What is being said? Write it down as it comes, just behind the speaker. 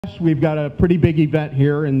We've got a pretty big event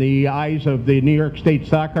here in the eyes of the New York State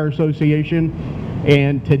Stock Car Association,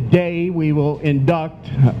 and today we will induct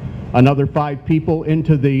another 5 people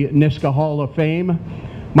into the NYSSCA Hall of Fame.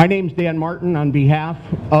 My name's Dan Martin. On behalf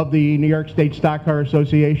of the New York State Stock Car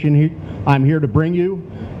Association, I'm here to bring you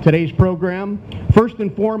today's program. First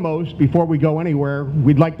and foremost, before we go anywhere,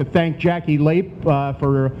 we'd like to thank Jackie Lape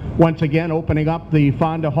for once again opening up the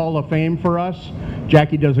Fonda Hall of Fame for us.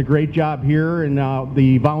 Jackie does a great job here, and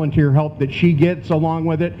the volunteer help that she gets along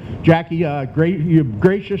with it. Jackie, you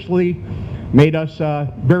graciously made us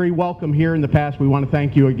very welcome here in the past. We want to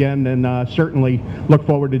thank you again, and certainly look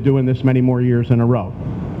forward to doing this many more years in a row.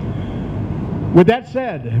 With that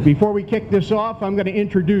said, before we kick this off, I'm going to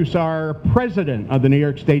introduce our president of the New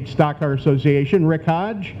York State Stock Car Association, Rick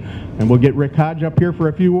Hodge, and we'll get Rick Hodge up here for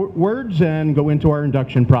a few words and go into our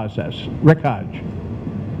induction process. Rick Hodge.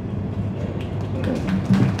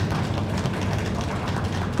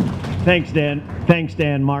 Thanks, Dan. Thanks,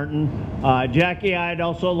 Dan Martin. Jackie, I'd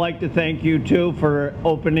also like to thank you, too, for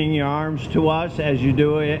opening your arms to us as you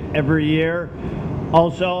do it every year.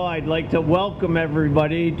 Also, I'd like to welcome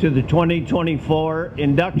everybody to the 2024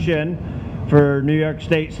 induction for New York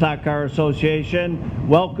State Stock Car Association.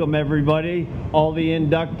 Welcome, everybody, all the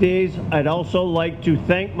inductees. I'd also like to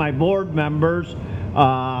thank my board members,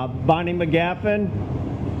 Bonnie McGaffin,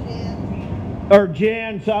 or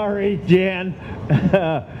Jan, sorry, Jan.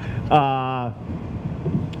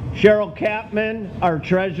 Cheryl Capman, our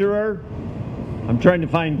treasurer. I'm trying to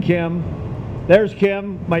find Kim. There's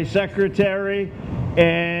Kim, my secretary.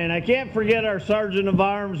 And I can't forget our Sergeant of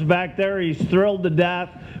Arms back there. He's thrilled to death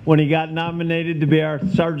when he got nominated to be our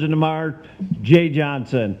Sergeant of Arms, Jay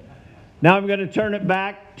Johnson. Now I'm going to turn it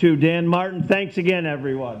back to Dan Martin. Thanks again,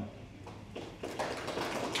 everyone.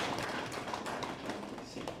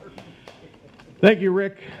 Thank you,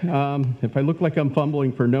 Rick. If I look like I'm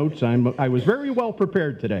fumbling for notes, I was very well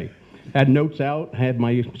prepared today. Had notes out, had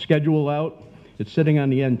my schedule out. It's sitting on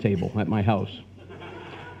the end table at my house.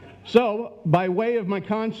 So, by way of my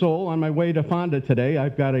console, on my way to Fonda today,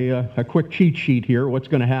 I've got a quick cheat sheet here, what's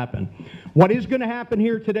going to happen. What is going to happen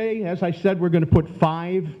here today, as I said, we're going to put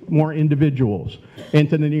 5 more individuals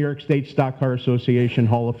into the New York State Stock Car Association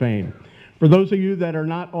Hall of Fame. For those of you that are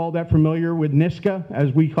not all that familiar with NYSSCA,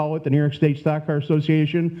 as we call it, the New York State Stock Car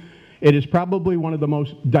Association, it is probably one of the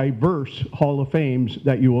most diverse Hall of Fames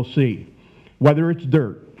that you will see. Whether it's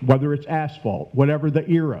dirt, whether it's asphalt, whatever the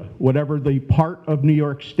era, whatever the part of New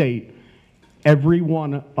York State, every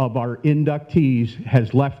one of our inductees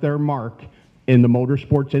has left their mark in the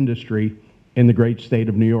motorsports industry in the great state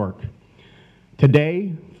of New York.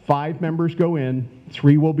 Today, 5 members go in,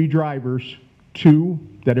 3 will be drivers, 2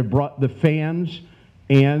 that have brought the fans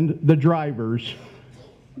and the drivers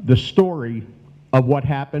the story of what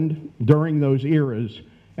happened during those eras,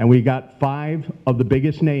 and we got 5 of the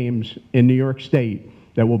biggest names in New York State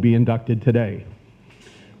that will be inducted today.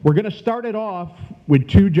 We're going to start it off with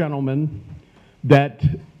 2 gentlemen that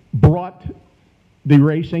brought the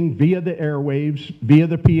racing via the airwaves, via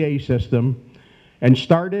the PA system, and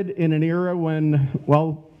started in an era when,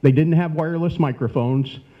 well, they didn't have wireless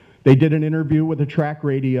microphones. They did an interview with a track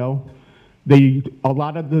radio. A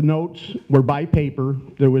lot of the notes were by paper.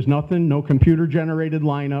 There was nothing, no computer-generated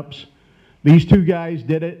lineups. These 2 guys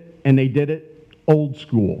did it, and they did it old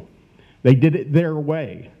school. They did it their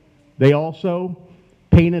way. They also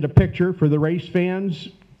painted a picture for the race fans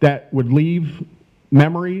that would leave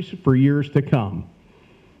memories for years to come.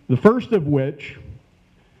 The first of which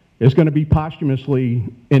is going to be posthumously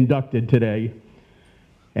inducted today,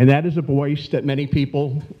 and that is a voice that many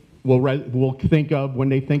people will think of when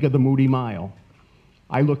they think of the Moody Mile.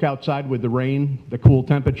 I look outside with the rain, the cool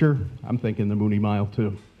temperature, I'm thinking the Moody Mile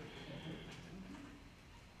too.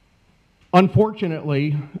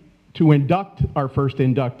 Unfortunately, to induct our first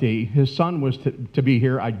inductee, his son was to be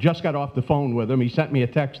here. I just got off the phone with him. He sent me a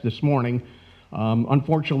text this morning.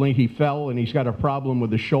 Unfortunately, he fell, and he's got a problem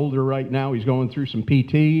with his shoulder right now. He's going through some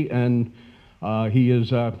PT, and he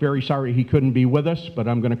is very sorry he couldn't be with us, but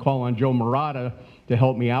I'm going to call on Joe Marotta to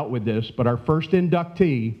help me out with this. But our first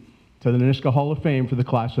inductee to the NYSSCA Hall of Fame for the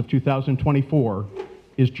class of 2024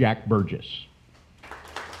 is Jack Burgess.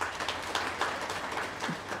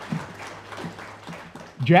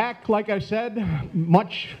 Jack, like I said,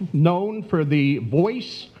 much known for the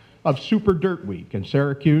voice of Super Dirt Week in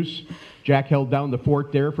Syracuse. Jack held down the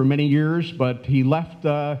fort there for many years, but he left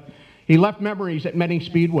memories at many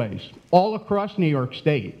speedways all across New York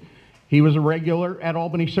State. He was a regular at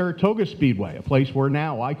Albany Saratoga Speedway, a place where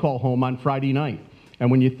now I call home on Friday night.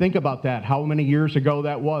 And when you think about that, how many years ago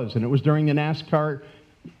that was, and it was during the NASCAR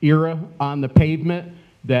era on the pavement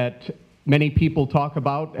that many people talk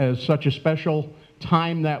about as such a special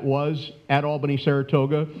time that was at Albany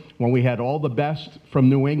Saratoga, when we had all the best from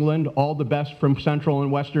New England, all the best from Central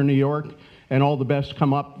and Western New York, and all the best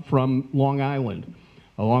come up from Long Island.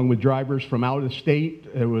 Along with drivers from out of state,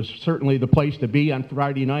 it was certainly the place to be on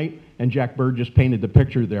Friday night, and Jack Burgess painted the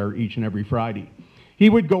picture there each and every Friday. He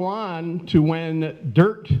would go on to when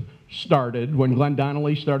dirt started, when Glenn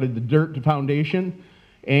Donnelly started the Dirt Foundation,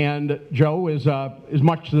 and Joe is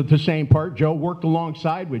much the same part. Joe worked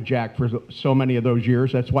alongside with Jack for so many of those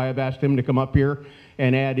years. That's why I've asked him to come up here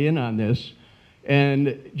and add in on this.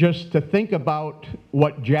 And just to think about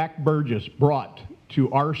what Jack Burgess brought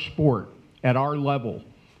to our sport at our level,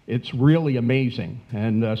 it's really amazing,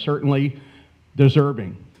 and certainly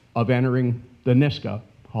deserving of entering the NYSSCA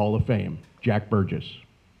Hall of Fame. Jack Burgess.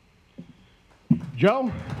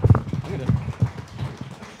 Joe,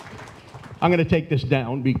 I'm going to take this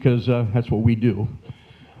down because that's what we do.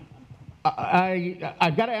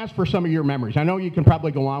 I've got to ask for some of your memories. I know you can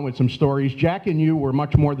probably go on with some stories. Jack and you were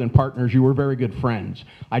much more than partners. You were very good friends.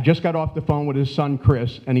 I just got off the phone with his son,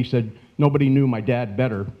 Chris, and he said nobody knew my dad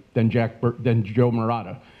better than Joe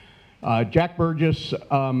Marotta. Jack Burgess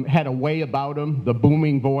had a way about him, the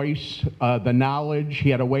booming voice, the knowledge. He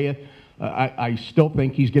had a way, I still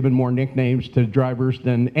think he's given more nicknames to drivers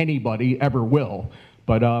than anybody ever will.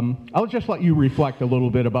 But I'll just let you reflect a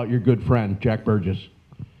little bit about your good friend, Jack Burgess.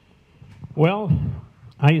 Well,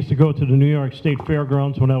 I used to go to the New York State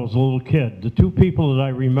Fairgrounds when I was a little kid. The two people that I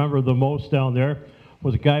remember the most down there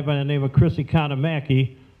was a guy by the name of Chris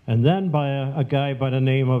Economaki, and then by a guy by the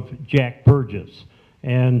name of Jack Burgess.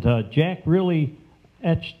 And Jack really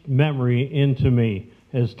etched memory into me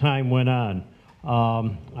as time went on.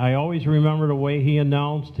 I always remember the way he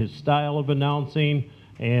announced, his style of announcing,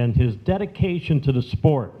 and his dedication to the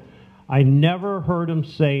sport. I never heard him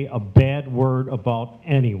say a bad word about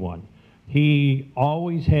anyone. He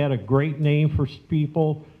always had a great name for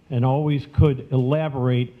people and always could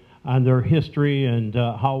elaborate on their history and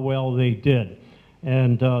how well they did.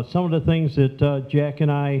 And some of the things that Jack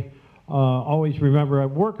and I always remember,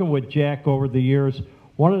 working with Jack over the years,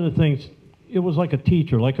 one of the things, it was like a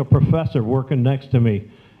teacher, like a professor working next to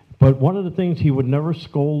me. But one of the things, he would never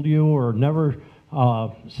scold you or never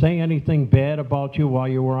say anything bad about you while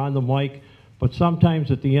you were on the mic, but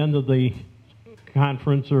sometimes at the end of the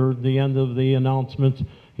conference or the end of the announcements,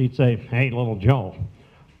 he'd say, "Hey, little Joe,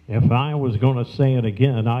 if I was going to say it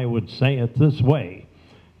again, I would say it this way."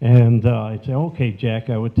 And I'd say, "Okay, Jack,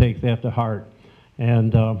 I would take that to heart."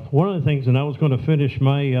 And one of the things, and I was going to finish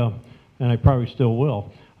my, and I probably still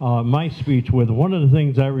will, my speech with one of the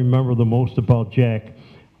things I remember the most about Jack,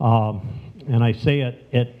 and I say it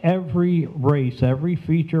at every race, every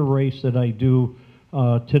feature race that I do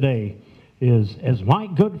today, is, as my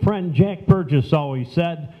good friend Jack Burgess always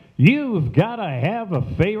said, "You've got to have a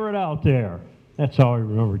favorite out there." That's how I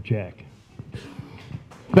remember Jack.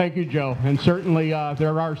 Thank you, Joe. And certainly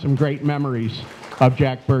there are some great memories of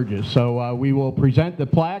Jack Burgess. So we will present the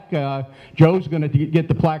plaque. Joe's going to get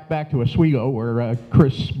the plaque back to Oswego, where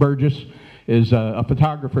Chris Burgess is a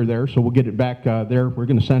photographer there, so we'll get it back there. We're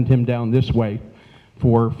going to send him down this way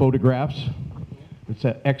for photographs. It's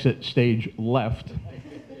at exit stage left.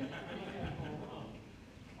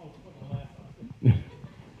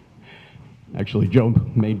 Actually, Joe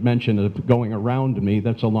made mention of going around me.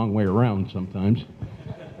 That's a long way around sometimes.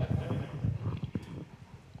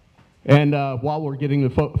 And while we're getting the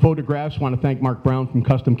photographs, I want to thank Mark Brown from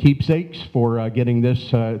Custom Keepsakes for getting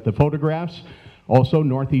this, the photographs. Also,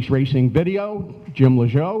 Northeast Racing Video, Jim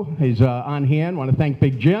Lejeau is on hand. I want to thank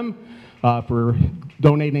Big Jim for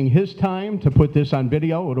donating his time to put this on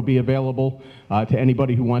video. It'll be available to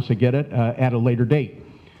anybody who wants to get it at a later date.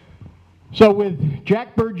 So with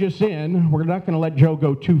Jack Burgess in, we're not going to let Joe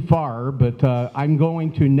go too far, but I'm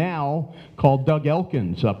going to now call Doug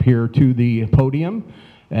Elkins up here to the podium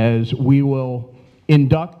as we will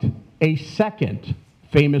induct a second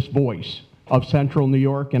famous voice of Central New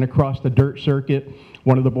York and across the dirt circuit.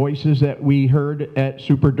 One of the voices that we heard at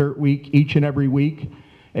Super Dirt Week each and every week,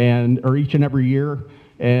 or each and every year.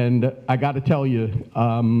 And I got to tell you,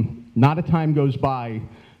 not a time goes by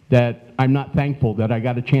that I'm not thankful that I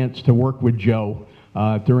got a chance to work with Joe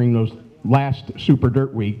during those last Super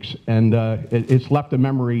Dirt Weeks. And it's left a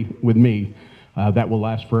memory with me that will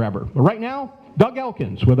last forever. But right now, Doug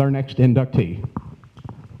Elkins with our next inductee.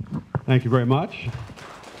 Thank you very much.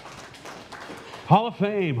 Hall of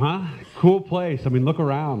Fame, huh? Cool place. I mean, look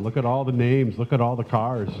around. Look at all the names. Look at all the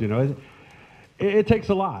cars. You know, it takes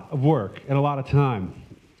a lot of work and a lot of time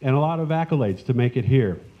and a lot of accolades to make it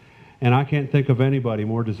here. And I can't think of anybody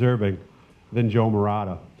more deserving than Joe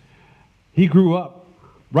Marotta. He grew up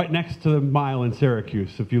right next to the mile in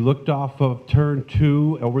Syracuse. If you looked off of turn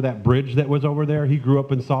 2 over that bridge that was over there, he grew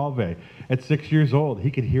up in Solvay. At 6 years old, he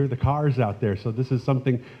could hear the cars out there. So this is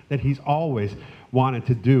something that he's always wanted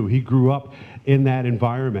to do. He grew up in that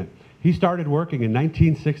environment. He started working in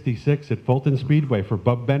 1966 at Fulton Speedway for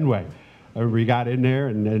Bob Benway. I remember he got in there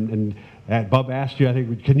and Bub asked you, I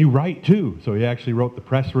think, can you write too? So he actually wrote the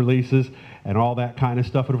press releases and all that kind of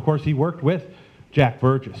stuff. And of course, he worked with Jack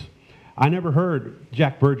Burgess. I never heard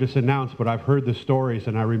Jack Burgess announce, but I've heard the stories,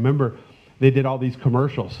 and I remember they did all these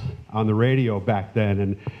commercials on the radio back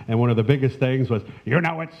then, and one of the biggest things was, you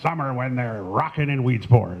know it's summer when they're rocking in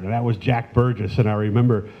Weedsport, and that was Jack Burgess, and I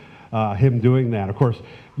remember him doing that. Of course,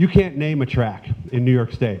 you can't name a track in New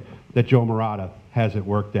York State that Joe Marotta hasn't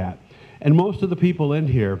worked at. And most of the people in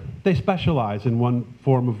here, they specialize in one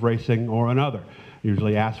form of racing or another,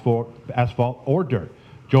 usually asphalt or dirt.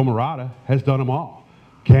 Joe Marotta has done them all.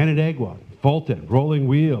 Canandaigua, Fulton, Rolling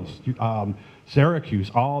Wheels,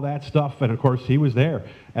 Syracuse, all that stuff. And of course, he was there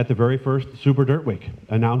at the very first Super Dirt Week,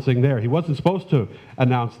 announcing there. He wasn't supposed to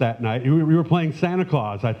announce that night. We were playing Santa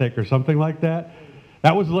Claus, I think, or something like that.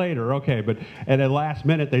 That was later, okay. But at the last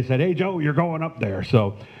minute, they said, hey, Joe, you're going up there.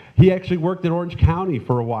 So he actually worked at Orange County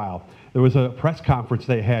for a while. There was a press conference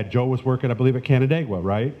they had. Joe was working, I believe, at Canandaigua,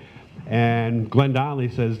 right? And Glenn Donnelly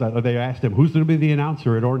says, they asked him, who's going to be the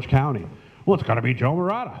announcer at Orange County? Well, it's got to be Joe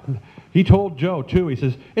Marotta. He told Joe, too, he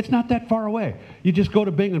says, it's not that far away. You just go to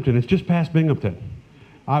Binghamton. It's just past Binghamton.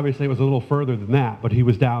 Obviously, it was a little further than that, but he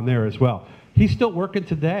was down there as well. He's still working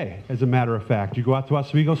today, as a matter of fact. You go out to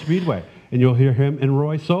Oswego Speedway, and you'll hear him and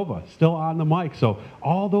Roy Sova still on the mic. So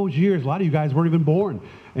all those years, a lot of you guys weren't even born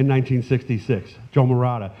in 1966. Joe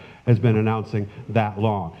Marotta has been announcing that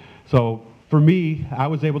long. So for me, I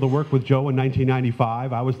was able to work with Joe in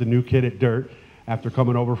 1995. I was the new kid at Dirt after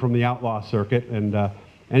coming over from the outlaw circuit. And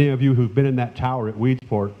any of you who've been in that tower at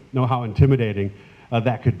Weedsport know how intimidating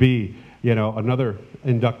that could be. You know, another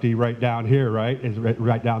inductee right down here, right, is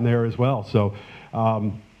right down there as well. So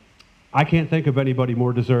I can't think of anybody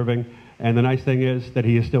more deserving. And the nice thing is that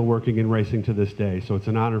he is still working in racing to this day. So it's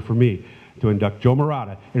an honor for me to induct Joe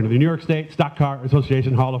Marotta into the New York State Stock Car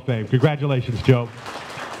Association Hall of Fame. Congratulations, Joe.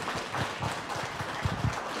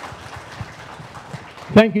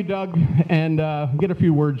 Thank you, Doug. And get a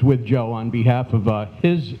few words with Joe on behalf of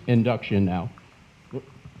his induction now.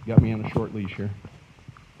 Got me on a short leash here.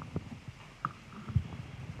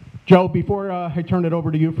 Joe, before I turn it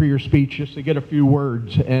over to you for your speech, just to get a few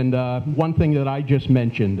words, and one thing that I just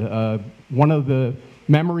mentioned, one of the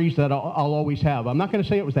memories that I'll always have, I'm not going to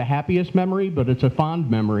say it was the happiest memory, but it's a fond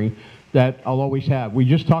memory that I'll always have. We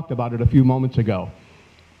just talked about it a few moments ago.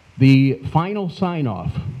 The final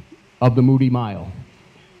sign-off of the Moody Mile.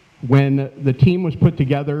 When the team was put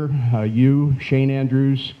together, you, Shane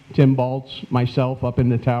Andrews, Tim Baltz, myself up in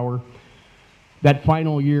the tower, that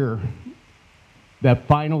final year, that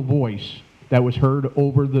final voice that was heard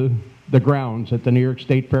over the grounds at the New York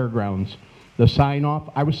State Fairgrounds, the sign-off,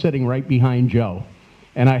 I was sitting right behind Joe.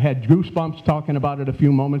 And I had goosebumps talking about it a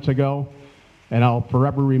few moments ago, and I'll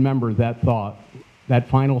forever remember that thought. That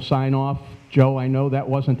final sign-off, Joe, I know that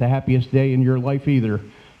wasn't the happiest day in your life either,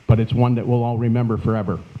 but it's one that we'll all remember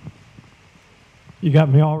forever. You got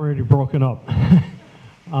me already broken up.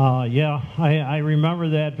 Yeah, I remember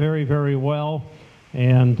that very, very well,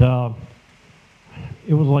 and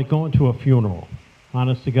it was like going to a funeral.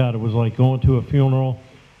 Honest to God, it was like going to a funeral,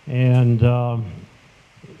 and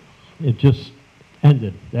it just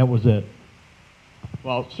ended. That was it.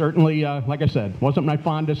 Well, certainly, like I said, wasn't my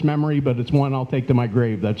fondest memory, but it's one I'll take to my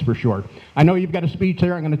grave, that's for sure. I know you've got a speech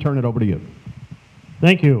there. I'm going to turn it over to you.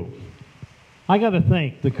 Thank you. I got to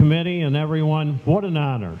thank the committee and everyone. What an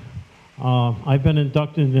honor. I've been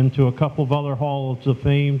inducted into a couple of other Halls of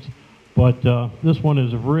Fames, but this one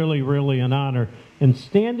is really, really an honor. And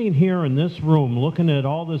standing here in this room, looking at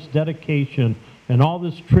all this dedication and all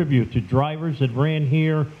this tribute to drivers that ran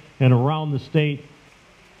here and around the state,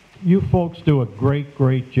 you folks do a great,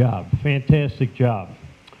 great job. Fantastic job.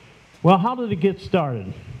 Well, how did it get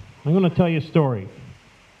started? I'm going to tell you a story.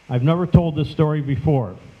 I've never told this story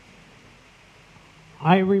before.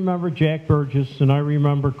 I remember Jack Burgess and I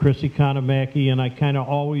remember Chrissy Conamacki, and I kind of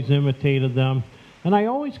always imitated them. And I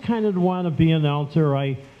always kind of want to be an announcer.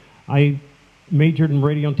 I majored in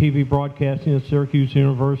radio and TV broadcasting at Syracuse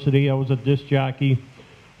University. I was a disc jockey.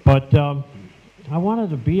 But I wanted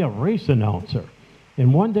to be a race announcer.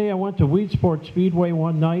 And one day I went to Weedsport Speedway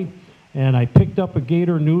one night, and I picked up a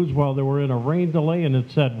Gator News while they were in a rain delay, and it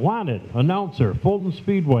said, "Wanted, announcer, Fulton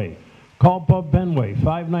Speedway. Call Bob Benway,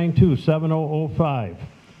 592-7005.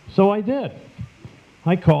 So I did.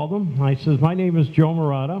 I called him. I says, "My name is Joe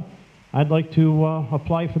Marotta. I'd like to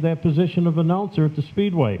apply for that position of announcer at the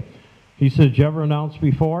Speedway. He said, you ever announced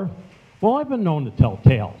before? Well, I've been known to tell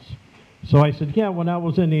tales. So I said, yeah, when I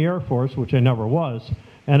was in the Air Force, which I never was,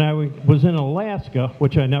 and I was in Alaska,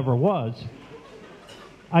 which I never was,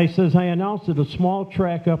 I says, I announced at a small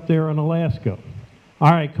track up there in Alaska.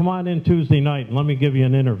 All right, come on in Tuesday night and let me give you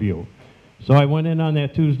an interview. So I went in on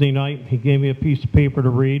that Tuesday night. He gave me a piece of paper to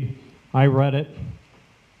read. I read it.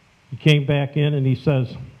 He came back in and he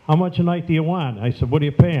says, how much a night do you want? I said, what are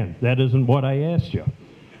you paying? That isn't what I asked you.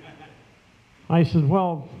 I said,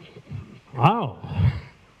 well, wow,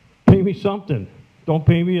 pay me something. Don't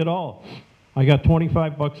pay me at all. I got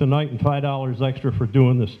 25 bucks a night and $5 extra for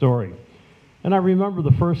doing the story. And I remember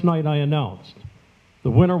the first night I announced.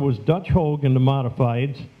 The winner was Dutch Hogue in the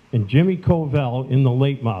modifieds and Jimmy Covell in the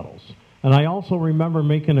late models. And I also remember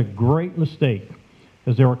making a great mistake.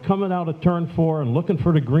 As they were coming out of turn 4 and looking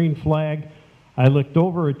for the green flag, I looked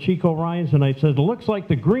over at Chico Rhines and I said, it looks like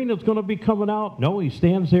the green is going to be coming out. No, he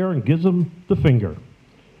stands there and gives him the finger.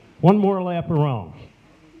 One more lap around.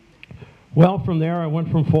 Well, from there I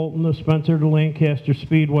went from Fulton to Spencer to Lancaster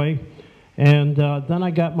Speedway. And then I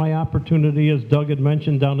got my opportunity, as Doug had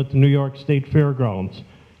mentioned, down at the New York State Fairgrounds.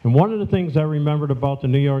 And one of the things I remembered about the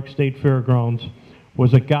New York State Fairgrounds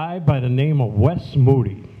was a guy by the name of Wes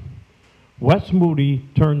Moody. Wes Moody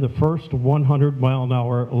turned the first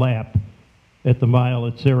 100-mile-an-hour lap at the mile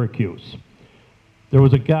at Syracuse. There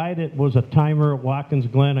was a guy that was a timer at Watkins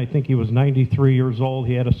Glen. I think he was 93 years old.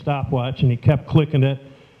 He had a stopwatch, and he kept clicking it.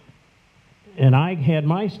 And I had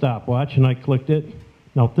my stopwatch, and I clicked it.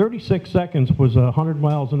 Now, 36 seconds was 100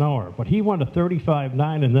 miles an hour, but he went a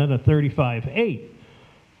 35.9 and then a 35.8.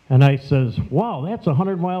 And I says, wow, that's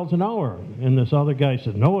 100 miles an hour. And this other guy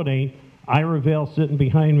said, no, it ain't. Ira Vale sitting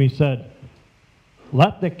behind me said,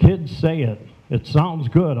 let the kids say it. It sounds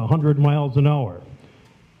good, 100 miles an hour.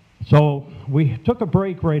 So we took a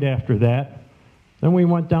break right after that. Then we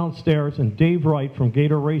went downstairs, and Dave Wright from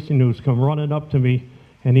Gator Racing News come running up to me,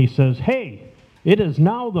 and he says, hey, it is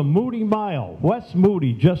now the Moody Mile. Wes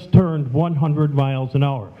Moody just turned 100 miles an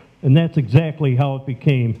hour. And that's exactly how it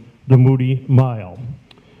became the Moody Mile.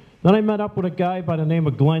 Then I met up with a guy by the name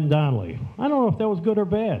of Glenn Donnelly. I don't know if that was good or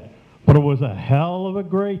bad, but it was a hell of a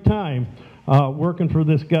great time working for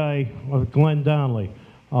this guy, Glenn Donnelly.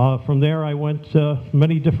 From there, I went to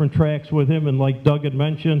many different tracks with him, and like Doug had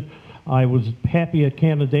mentioned, I was happy at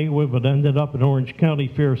Canandaigua, but ended up at Orange County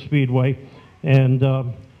Fair Speedway, and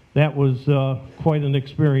that was quite an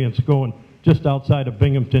experience going just outside of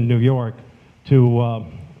Binghamton, New York, to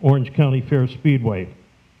Orange County Fair Speedway.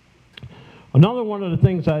 Another one of the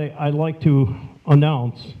things I like to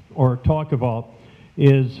announce or talk about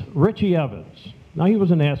is Richie Evans. Now, he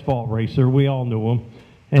was an asphalt racer. We all knew him.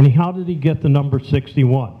 And how did he get the number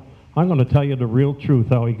 61? I'm going to tell you the real truth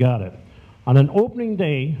how he got it. On an opening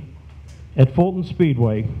day at Fulton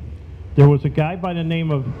Speedway, there was a guy by the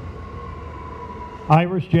name of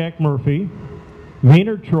Irish Jack Murphy,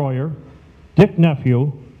 Maynard Troyer, Dick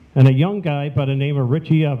Nephew, and a young guy by the name of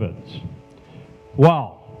Richie Evans.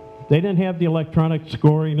 Wow. They didn't have the electronic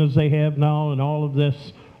scoring as they have now and all of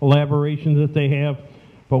this elaboration that they have.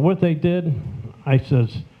 But what they did, I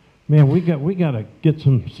says, man, we got to get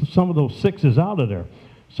some of those sixes out of there.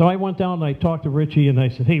 So I went down and I talked to Richie and I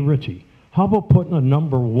said, hey, Richie, how about putting a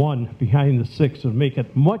number 1 behind the 6 and make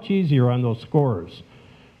it much easier on those scorers?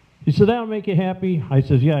 He said, that'll make you happy? I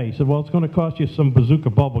said, yeah. He said, well, it's going to cost you some bazooka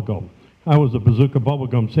bubblegum. I was a bazooka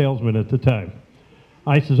bubblegum salesman at the time.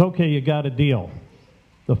 I says, okay, you got a deal.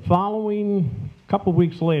 The following couple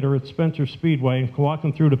weeks later at Spencer Speedway,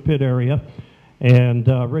 walking through the pit area, and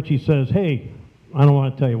Richie says, hey, I don't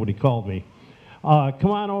want to tell you what he called me.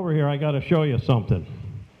 Come on over here, I got to show you something.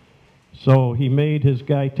 So he made his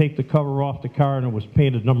guy take the cover off the car, and it was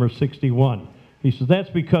painted number 61. He says, that's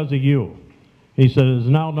because of you. He said, it's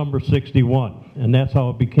now number 61, and that's how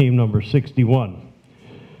it became number 61.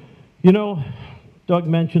 You know, Doug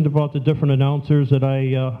mentioned about the different announcers that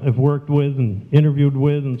I have worked with and interviewed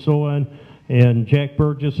with and so on, and Jack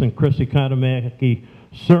Burgess and Chrissy Conamacki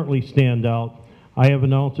certainly stand out. I have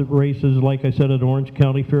announced at races, like I said, at Orange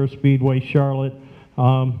County Fair Speedway, Charlotte.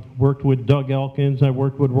 Worked with Doug Elkins. I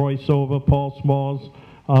worked with Roy Sova, Paul Smalls,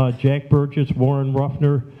 Jack Burgess, Warren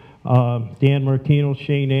Ruffner, Dan Martino,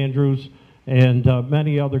 Shane Andrews, and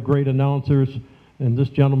many other great announcers. And this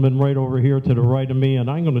gentleman right over here to the right of me, and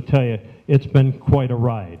I'm going to tell you, it's been quite a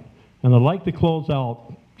ride. And I'd like to close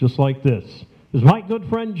out just like this. As my good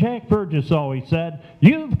friend Jack Burgess always said,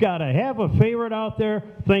 you've got to have a favorite out there.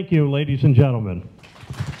 Thank you, ladies and gentlemen.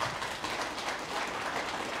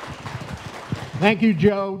 Thank you,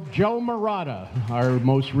 Joe. Joe Marotta, our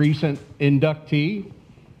most recent inductee.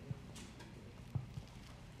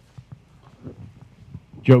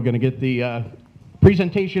 Joe going to get the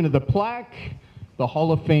presentation of the plaque, the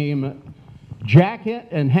Hall of Fame jacket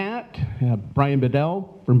and hat. Brian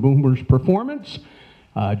Bedell from Boomer's Performance.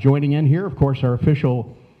 Joining in here, of course, our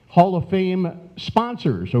official Hall of Fame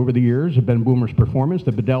sponsors over the years have been Boomer's Performance,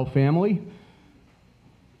 the Bedell family.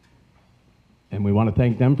 And we want to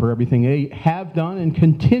thank them for everything they have done and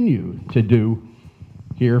continue to do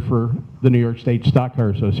here for the New York State Stock Car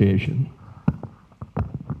Association.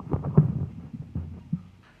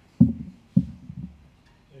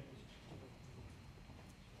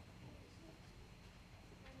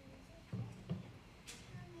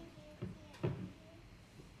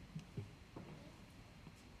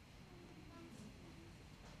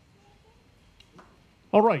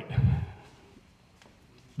 All right,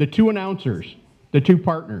 the two announcers, the two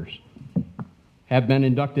partners, have been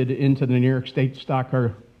inducted into the New York State Stock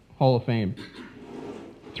Car Hall of Fame.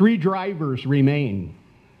 3 drivers remain,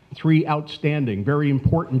 3 outstanding, very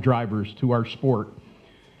important drivers to our sport.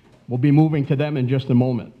 We'll be moving to them in just a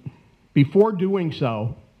moment. Before doing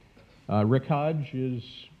so, Rick Hodge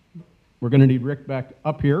we're going to need Rick back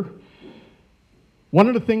up here. One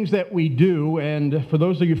of the things that we do, and for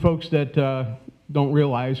those of you folks that don't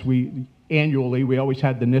realize, annually we always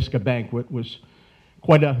had the NYSSCA banquet. Was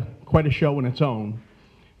quite a show in its own,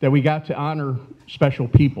 that we got to honor special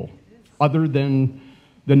people other than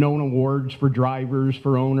the known awards for drivers,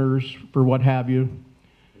 for owners, for what have you.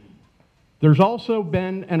 There's also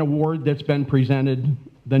been an award that's been presented,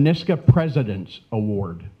 the NYSSCA President's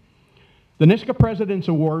Award. The NYSSCA President's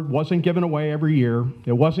Award wasn't given away every year.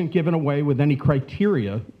 It wasn't given away with any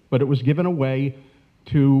criteria, but it was given away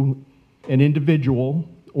to an individual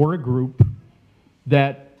or a group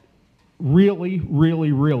that really,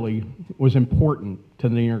 really, really was important to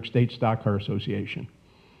the New York State Stock Car Association.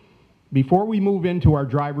 Before we move into our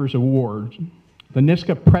Drivers Awards, the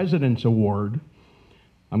NYSSCA President's Award,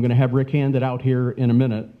 I'm going to have Rick hand it out here in a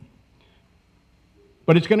minute,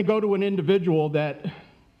 but it's going to go to an individual that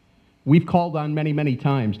we've called on many, many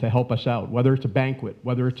times to help us out, whether it's a banquet,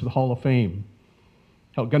 whether it's the Hall of Fame.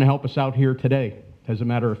 Going to help us out here today, as a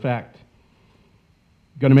matter of fact.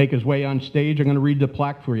 Going to make his way on stage. I'm going to read the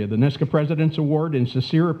plaque for you. The NYSSCA President's Award in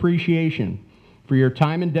sincere appreciation for your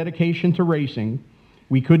time and dedication to racing.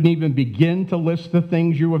 We couldn't even begin to list the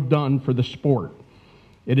things you have done for the sport.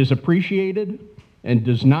 It is appreciated and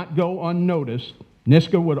does not go unnoticed.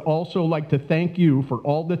 NYSSCA would also like to thank you for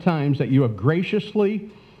all the times that you have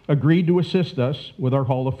graciously agreed to assist us with our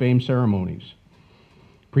Hall of Fame ceremonies.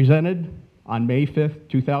 Presented on May 5th,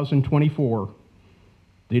 2024,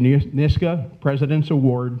 the NYSSCA President's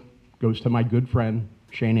Award goes to my good friend,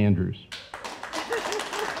 Shane Andrews.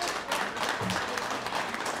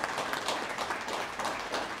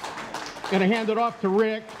 Gonna hand it off to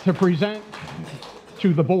Rick to present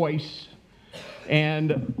to the voice.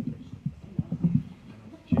 And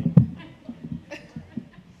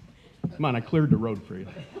come on, I cleared the road for you.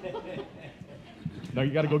 Now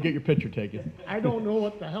you gotta go get your picture taken. I don't know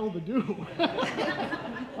what the hell to do.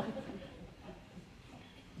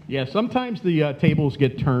 Yeah, sometimes the tables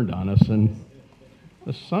get turned on us, and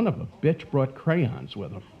the son of a bitch brought crayons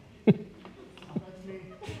with him.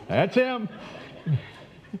 That's him.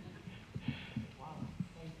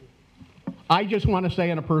 I just want to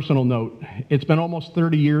say on a personal note, it's been almost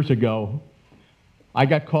 30 years ago, I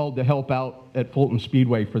got called to help out at Fulton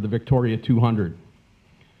Speedway for the Victoria 200. It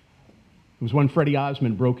was when Freddie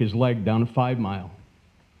Osmond broke his leg down a 5 Mile.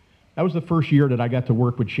 That was the first year that I got to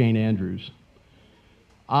work with Shane Andrews.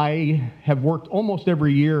 I have worked almost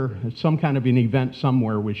every year at some kind of an event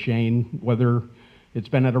somewhere with Shane, whether it's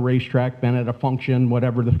been at a racetrack, been at a function,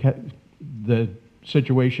 whatever the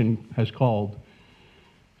situation has called.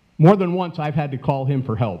 More than once, I've had to call him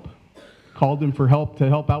for help. Called him for help to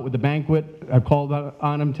help out with the banquet. I've called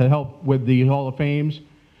on him to help with the Hall of Fames.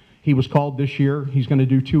 He was called this year. He's going to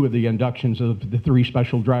do 2 of the inductions of the 3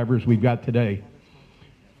 special drivers we've got today.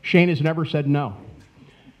 Shane has never said no.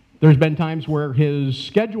 There's been times where his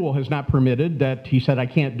schedule has not permitted that he said, I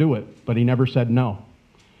can't do it, but he never said no.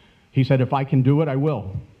 He said, if I can do it, I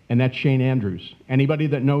will. And that's Shane Andrews. Anybody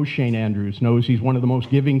that knows Shane Andrews knows he's one of the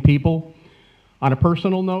most giving people. On a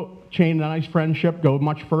personal note, Shane and I's friendship go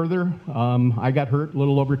much further. I got hurt a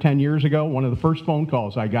little over 10 years ago. One of the first phone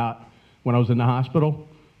calls I got when I was in the hospital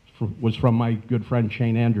was from my good friend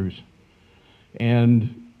Shane Andrews.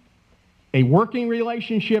 And a working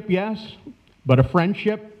relationship, yes, but a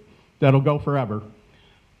friendship that'll go forever.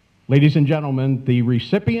 Ladies and gentlemen, the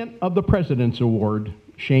recipient of the President's Award,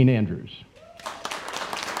 Shane Andrews.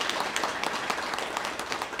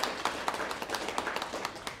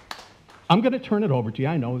 I'm going to turn it over to you.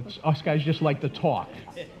 I know us guys just like to talk.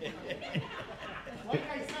 Like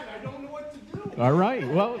I All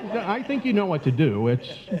right. Well, I think you know what to do.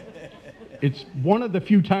 It's one of the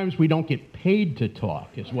few times we don't get paid to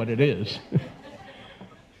talk, is what it is.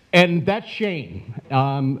 And that's Shane.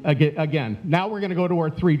 Again, now we're going to go to our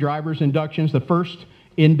 3 drivers' inductions. The first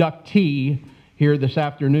inductee here this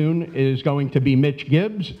afternoon is going to be Mitch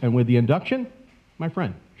Gibbs, and with the induction, my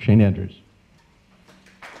friend, Shane Andrews.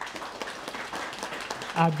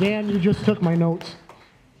 Dan, you just took my notes.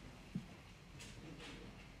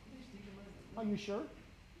 Are you sure?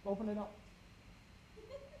 Open it up.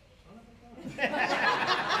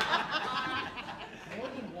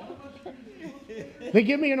 They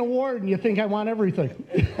give me an award and you think I want everything.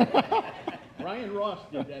 Ryan Ross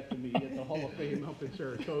did that to me at the Hall of Fame up in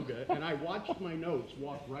Saratoga, and I watched my notes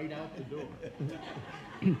walk right out the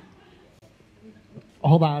door.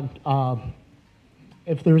 Hold on.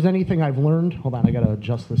 If there's anything I've learned, hold on, I got to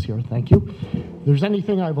adjust this here. Thank you. If there's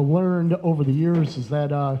anything I've learned over the years is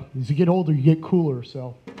that as you get older, you get cooler.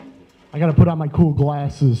 So I got to put on my cool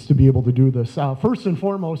glasses to be able to do this. First and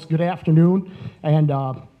foremost, good afternoon, and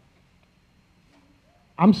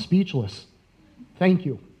I'm speechless. Thank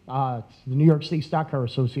you to the New York State Stock Car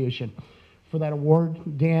Association for that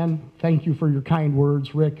award. Dan, thank you for your kind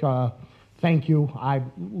words. Rick, thank you. I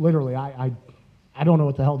literally, I don't know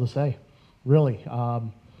what the hell to say, really.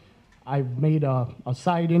 I've made a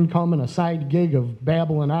side income and a side gig of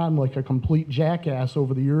babbling on like a complete jackass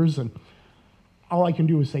over the years, and all I can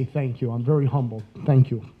do is say thank you. I'm very humbled.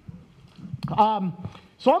 Thank you.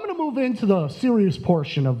 So I'm going to move into the serious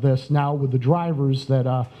portion of this now with the drivers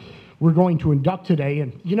that we're going to induct today.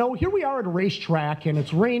 And, you know, here we are at a racetrack, and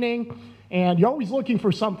it's raining, and you're always looking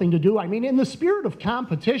for something to do. I mean, in the spirit of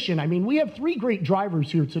competition, I mean, we have 3 great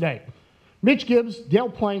drivers here today. Mitch Gibbs, Dale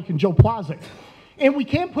Plank, and Joe Plozek. And we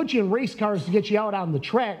can't put you in race cars to get you out on the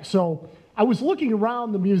track, so I was looking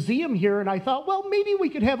around the museum here, and I thought, well, maybe we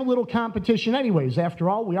could have a little competition anyways. After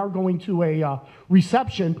all, we are going to a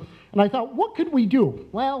reception. And I thought, what could we do?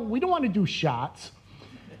 Well, we don't want to do shots.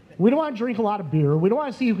 We don't want to drink a lot of beer. We don't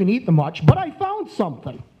want to see who can eat the much. But I found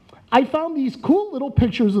something. I found these cool little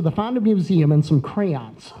pictures of the Fonda Museum and some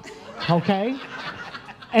crayons. Okay?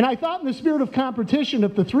 And I thought in the spirit of competition,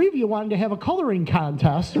 if the 3 of you wanted to have a coloring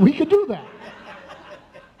contest, we could do that.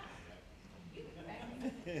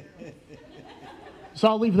 So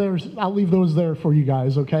I'll leave those there for you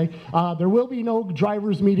guys, okay? There will be no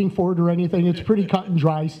drivers meeting for it or anything. It's pretty cut and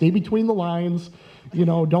dry. Stay between the lines. You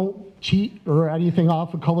know, don't cheat or anything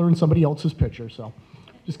off of coloring somebody else's picture. So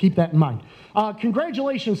just keep that in mind.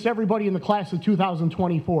 Congratulations to everybody in the class of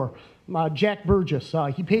 2024. Jack Burgess,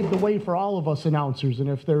 he paved the way for all of us announcers. And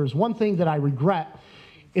if there's one thing that I regret,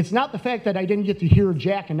 it's not the fact that I didn't get to hear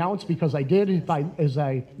Jack announce, because I did. As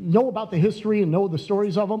I know about the history and know the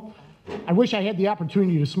stories of him, I wish I had the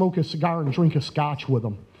opportunity to smoke a cigar and drink a scotch with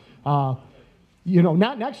him. You know,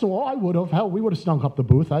 not next to all, I would have. Hell, we would have stunk up the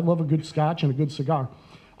booth. I'd love a good scotch and a good cigar.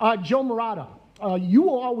 Joe Marotta, you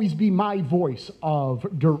will always be my voice of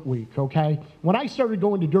Dirt Week, okay? When I started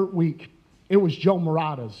going to Dirt Week, it was Joe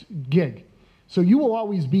Marotta's gig. So you will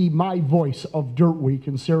always be my voice of Dirt Week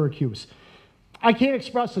in Syracuse. I can't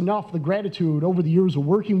express enough the gratitude over the years of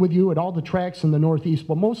working with you at all the tracks in the Northeast,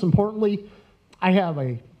 but most importantly, I have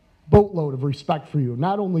a boatload of respect for you,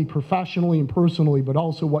 not only professionally and personally, but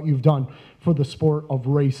also what you've done for the sport of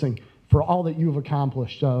racing, for all that you've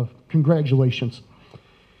accomplished. Congratulations.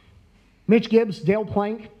 Mitch Gibbs, Dale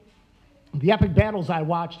Plank, the epic battles I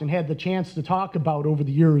watched and had the chance to talk about over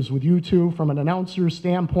the years with you two from an announcer's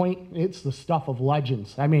standpoint, it's the stuff of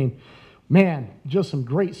legends. I mean, man, just some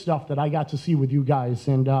great stuff that I got to see with you guys.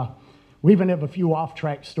 And we even have a few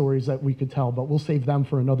off-track stories that we could tell, but we'll save them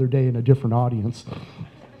for another day in a different audience.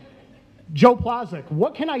 Joe Plozek,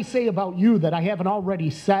 what can I say about you that I haven't already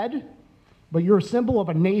said? But you're a symbol of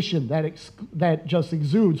a nation that just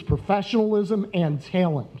exudes professionalism and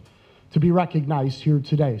talent to be recognized here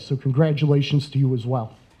today. So congratulations to you as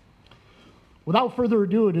well. Without further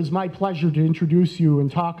ado, it is my pleasure to introduce you and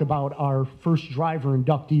talk about our first driver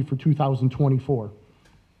inductee for 2024.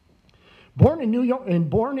 Born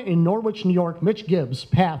in Norwich, New York, Mitch Gibbs'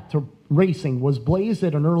 path to racing was blazed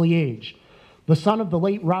at an early age. The son of the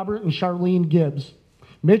late Robert and Charlene Gibbs,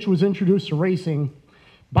 Mitch was introduced to racing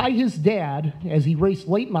by his dad as he raced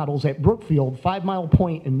late models at Brookfield, 5 Mile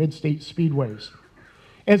Point, and Mid-State Speedways.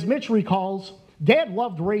 As Mitch recalls, Dad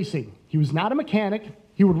loved racing. He was not a mechanic.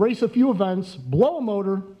 He would race a few events, blow a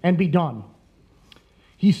motor, and be done.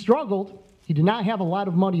 He struggled. He did not have a lot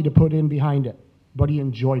of money to put in behind it, but he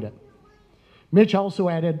enjoyed it. Mitch also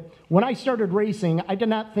added, "When I started racing, I did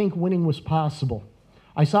not think winning was possible.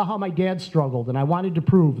 I saw how my dad struggled, and I wanted to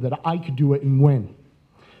prove that I could do it and win.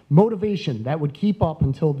 motivation that would keep up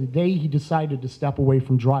until the day he decided to step away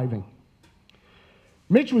from driving.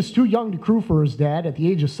 Mitch was too young to crew for his dad. At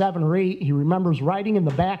the age of 7 or 8, he remembers riding in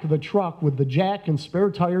the back of the truck with the jack and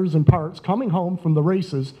spare tires and parts coming home from the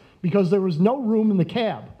races because there was no room in the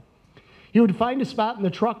cab. He would find a spot in the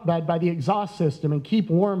truck bed by the exhaust system and keep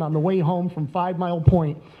warm on the way home from 5 Mile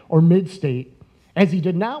Point or Mid-State, as he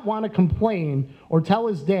did not want to complain or tell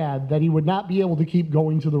his dad that he would not be able to keep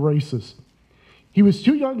going to the races. He was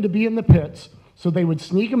too young to be in the pits, so they would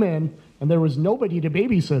sneak him in, and there was nobody to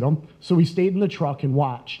babysit him, so he stayed in the truck and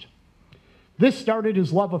watched. This started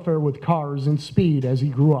his love affair with cars and speed as he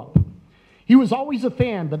grew up. He was always a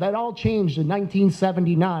fan, but that all changed in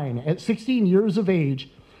 1979. At 16 years of age,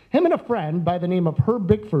 him and a friend by the name of Herb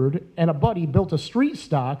Bickford and a buddy built a street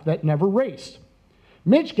stock that never raced.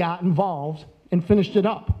 Mitch got involved and finished it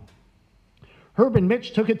up. Herb and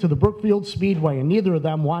Mitch took it to the Brookfield Speedway, and neither of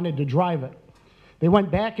them wanted to drive it. They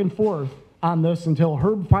went back and forth on this until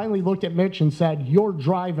Herb finally looked at Mitch and said, "You're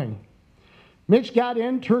driving." Mitch got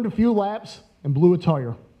in, turned a few laps, and blew a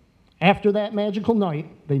tire. After that magical night,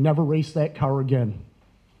 they never raced that car again.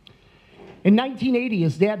 In 1980,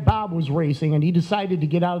 his dad Bob was racing, and he decided to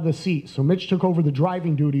get out of the seat, so Mitch took over the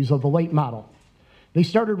driving duties of the late model. They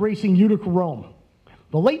started racing Utica Rome.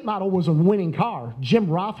 The late model was a winning car. Jim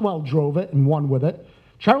Rothwell drove it and won with it.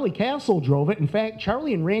 Charlie Castle drove it. In fact,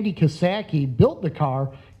 Charlie and Randy Kosacki built the car,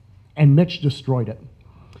 and Mitch destroyed it.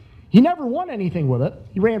 He never won anything with it.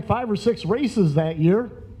 He ran 5 or 6 races that year,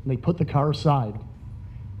 and they put the car aside.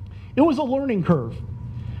 It was a learning curve.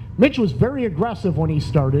 Mitch was very aggressive when he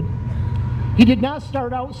started. He did not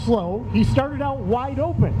start out slow. He started out wide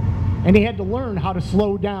open, and he had to learn how to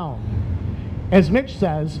slow down. As Mitch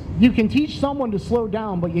says, you can teach someone to slow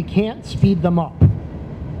down, but you can't speed them up.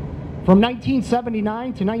 From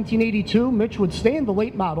 1979 to 1982, Mitch would stay in the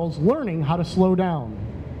late models, learning how to slow down.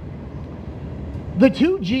 The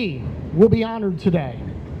 2G will be honored today.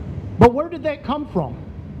 But where did that come from?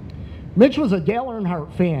 Mitch was a Dale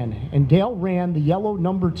Earnhardt fan, and Dale ran the yellow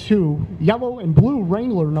and blue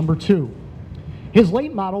Wrangler number 2. His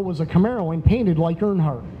late model was a Camaro and painted like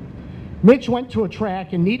Earnhardt. Mitch went to a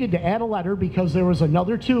track and needed to add a letter because there was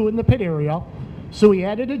another 2 in the pit area, so he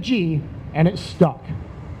added a G, and it stuck.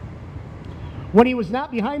 When he was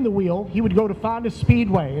not behind the wheel, he would go to Fonda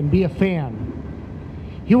Speedway and be a fan.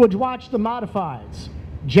 He would watch the modifieds: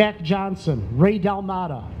 Jack Johnson, Ray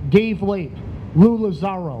Dalmata, Dave Lake, Lou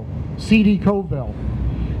Lazaro, C.D. Coville.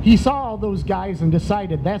 He saw all those guys and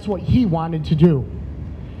decided that's what he wanted to do.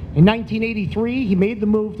 In 1983, he made the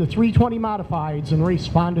move to 320 modifieds and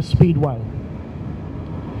raced Fonda Speedway.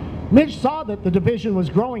 Mitch saw that the division was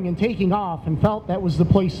growing and taking off and felt that was the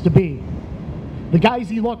place to be. The guys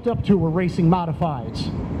he looked up to were racing modifieds.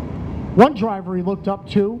 One driver he looked up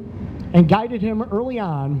to and guided him early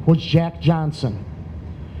on was Jack Johnson.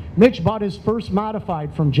 Mitch bought his first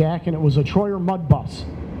modified from Jack, and it was a Troyer mud bus.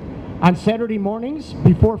 On Saturday mornings,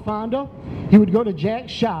 before Fonda, he would go to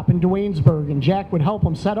Jack's shop in Duanesburg, and Jack would help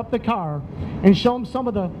him set up the car and show him some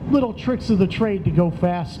of the little tricks of the trade to go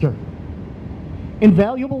faster.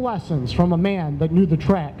 Invaluable lessons from a man that knew the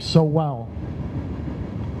track so well.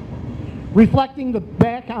 Reflecting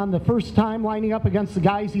back on the first time lining up against the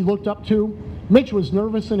guys he looked up to, Mitch was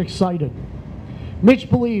nervous and excited. Mitch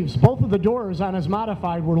believes both of the doors on his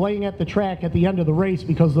modified were laying at the track at the end of the race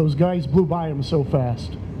because those guys blew by him so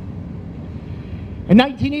fast. In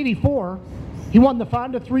 1984, he won the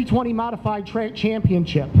Fonda 320 Modified Track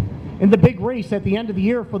Championship. In the big race at the end of the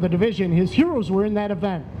year for the division, his heroes were in that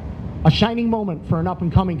event, a shining moment for an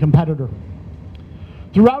up-and-coming competitor.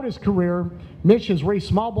 Throughout his career, Mitch has raced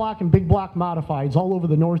small block and big block modifieds all over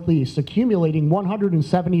the Northeast, accumulating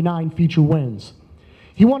 179 feature wins.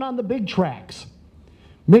 He won on the big tracks.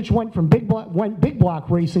 Mitch went big block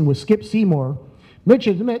racing with Skip Seymour. Mitch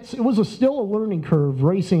admits it was still a learning curve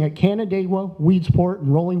racing at Canandaigua, Weedsport,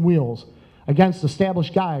 and Rolling Wheels against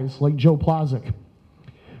established guys like Joe Plosick.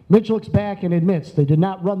 Mitch looks back and admits they did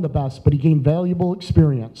not run the best, but he gained valuable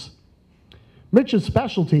experience. Mitch's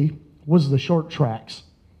specialty was the short tracks.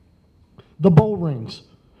 The bull rings,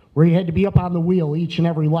 where he had to be up on the wheel each and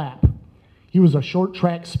every lap. He was a short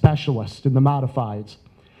track specialist in the modifieds.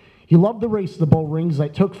 He loved the race, the bull rings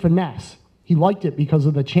that took finesse. He liked it because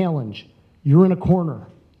of the challenge. You're in a corner,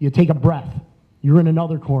 you take a breath, you're in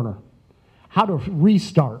another corner. How to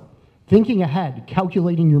restart, thinking ahead,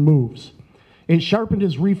 calculating your moves. It sharpened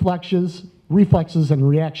his reflexes and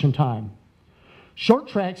reaction time. Short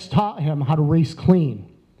tracks taught him how to race clean.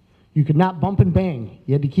 You could not bump and bang.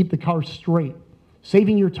 You had to keep the car straight,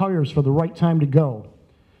 saving your tires for the right time to go.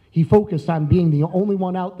 He focused on being the only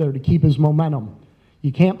one out there to keep his momentum.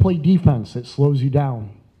 You can't play defense, it slows you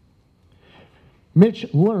down. Mitch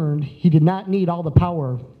learned he did not need all the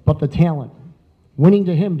power, but the talent. Winning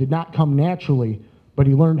to him did not come naturally, but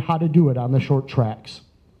he learned how to do it on the short tracks.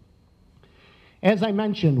 As I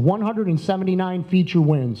mentioned, 179 feature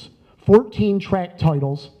wins, 14 track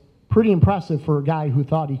titles, pretty impressive for a guy who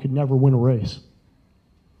thought he could never win a race.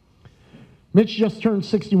 Mitch just turned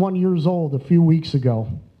 61 years old a few weeks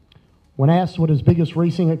ago. When asked what his biggest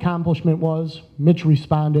racing accomplishment was, Mitch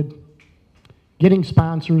responded, getting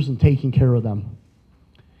sponsors and taking care of them.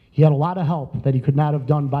 He had a lot of help that he could not have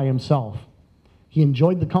done by himself. He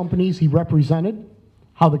enjoyed the companies he represented,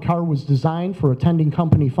 how the car was designed for attending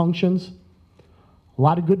company functions. A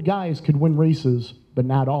lot of good guys could win races, but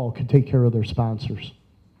not all could take care of their sponsors.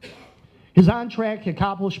 His on-track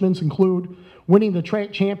accomplishments include winning the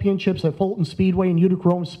track championships at Fulton Speedway and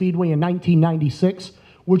Utica Speedway in 1996,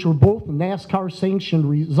 which were both NASCAR sanctioned,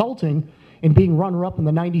 resulting in being runner-up in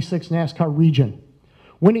the 96 NASCAR region.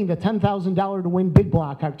 Winning the $10,000 to win Big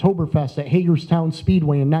Block Oktoberfest at Hagerstown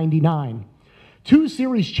Speedway in 99. 2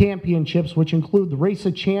 series championships, which include the Race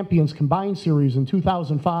of Champions Combined Series in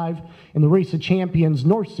 2005 and the Race of Champions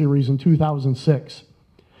North Series in 2006.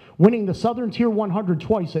 Winning the Southern Tier 100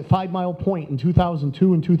 twice at 5 Mile Point in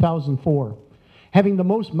 2002 and 2004. Having the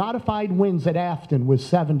most modified wins at Afton with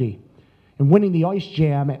 70. And winning the Ice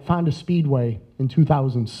Jam at Fonda Speedway in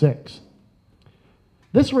 2006.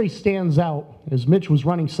 This race stands out as Mitch was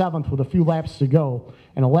running 7th with a few laps to go,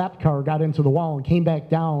 and a lap car got into the wall and came back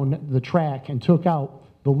down the track and took out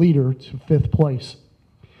the leader to 5th place.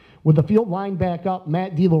 With the field line back up,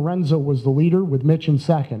 Matt DiLorenzo was the leader with Mitch in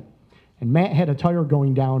 2nd. And Matt had a tire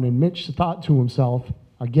going down, and Mitch thought to himself,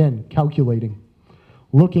 again, calculating.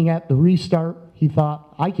 Looking at the restart, he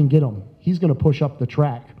thought, I can get him. He's going to push up the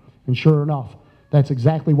track. And sure enough, that's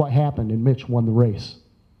exactly what happened, and Mitch won the race.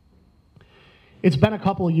 It's been a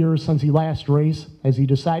couple of years since he last raced, as he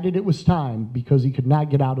decided it was time because he could not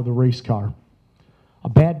get out of the race car. A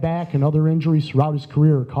bad back and other injuries throughout his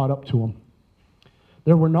career caught up to him.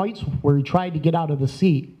 There were nights where he tried to get out of the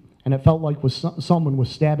seat, and it felt like someone was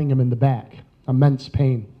stabbing him in the back. Immense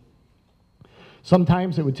pain.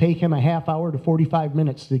 Sometimes it would take him a half hour to 45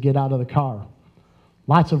 minutes to get out of the car.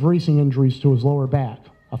 Lots of racing injuries to his lower back,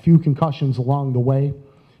 a few concussions along the way,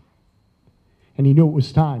 and he knew it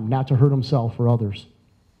was time not to hurt himself or others.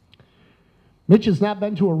 Mitch has not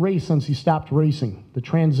been to a race since he stopped racing. The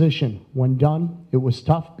transition, when done, it was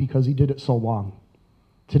tough because he did it so long.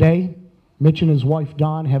 Today, Mitch and his wife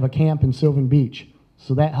Dawn have a camp in Sylvan Beach,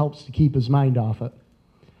 so that helps to keep his mind off it.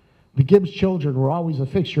 The Gibbs children were always a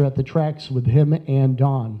fixture at the tracks with him and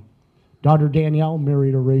Dawn. Daughter Danielle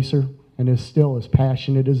married a racer and is still as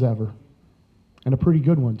passionate as ever. And a pretty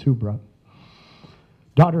good one too, bro.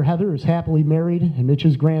 Daughter Heather is happily married, and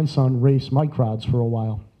Mitch's grandson raced microds for a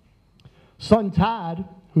while. Son Todd,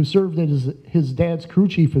 who served as his dad's crew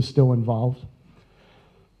chief, is still involved.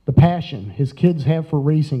 The passion his kids have for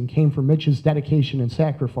racing came from Mitch's dedication and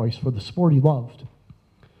sacrifice for the sport he loved.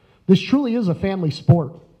 This truly is a family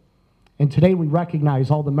sport, and today we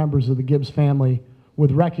recognize all the members of the Gibbs family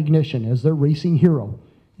with recognition as their racing hero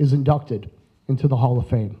is inducted into the Hall of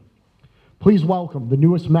Fame. Please welcome the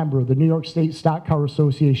newest member of the New York State Stock Car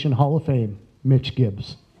Association Hall of Fame, Mitch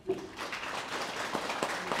Gibbs.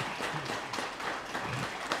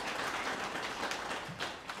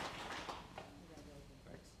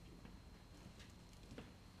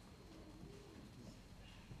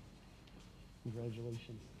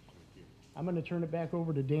 Congratulations. I'm going to turn it back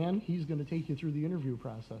over to Dan. He's going to take you through the interview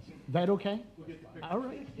process. Is that okay? We'll get the pictures. All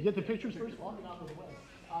right. You get the pictures first? I'll get out of the way.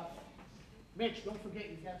 Mitch, don't forget,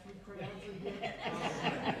 you've got 3 crayons in here.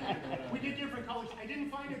 We did different colors. I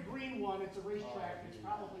didn't find a green one. It's a racetrack. It's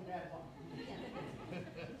probably bad luck.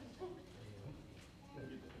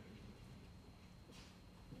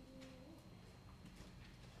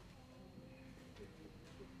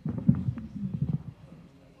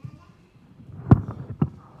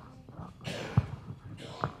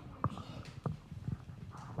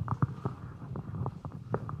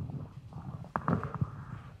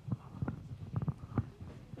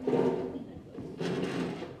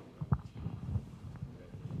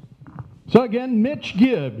 So again, Mitch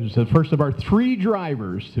Gibbs, the first of our 3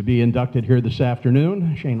 drivers to be inducted here this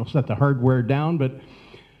afternoon. Shane will set the hardware down, but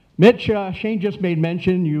Mitch, Shane just made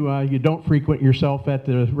mention you don't frequent yourself at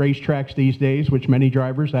the racetracks these days, which many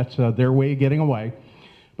drivers, that's their way of getting away.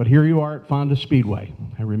 But here you are at Fonda Speedway.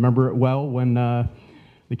 I remember it well when the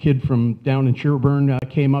kid from down in Sherburne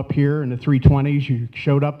came up here in the 320s. You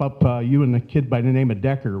showed up, you and the kid by the name of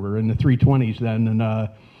Decker were in the 320s then, and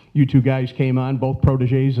you 2 guys came on, both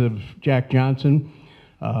proteges of Jack Johnson.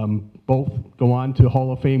 Both both go on to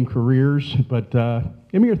Hall of Fame careers, but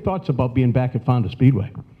give me your thoughts about being back at Fonda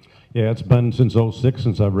Speedway. Yeah, it's been since '06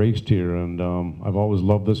 since I've raced here, and I've always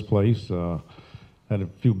loved this place. Had a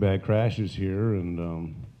few bad crashes here,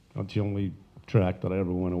 and that's the only track that I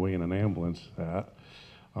ever went away in an ambulance at.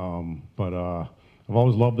 But I've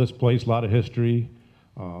always loved this place, a lot of history.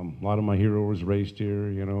 A lot of my heroes raced here,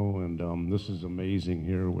 you know, and this is amazing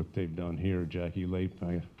here, what they've done here. Jackie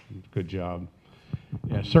Lape, good job.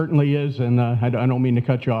 Yeah, it certainly is, and I don't mean to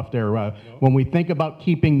cut you off there. When we think about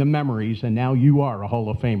keeping the memories, and now you are a Hall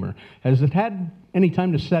of Famer, has it had any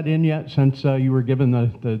time to set in yet since you were given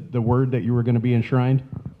the word that you were going to be enshrined?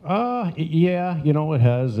 Yeah, you know, it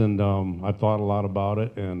has, and I've thought a lot about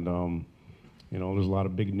it, and you know, there's a lot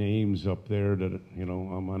of big names up there that, you know,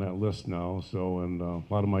 I'm on that list now, so, and a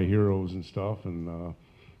lot of my heroes and stuff, and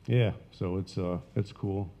yeah, so it's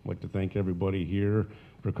cool. I'd like to thank everybody here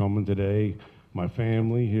for coming today. My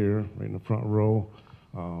family here, right in the front row,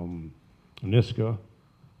 NYSSCA,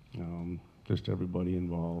 just everybody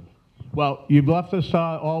involved. Well, you've left us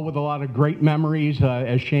all with a lot of great memories.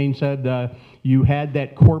 As Shane said, you had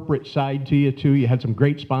that corporate side to you, too. You had some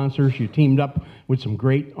great sponsors. You teamed up with some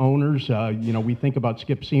great owners. You know, we think about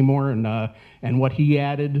Skip Seymour and what he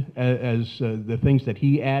added as the things that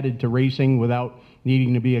he added to racing without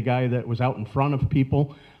needing to be a guy that was out in front of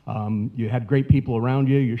people. You had great people around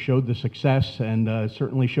you. You showed the success, and it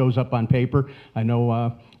certainly shows up on paper. I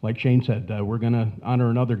know, like Shane said, we're going to honor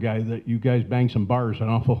another guy that you guys banged some bars an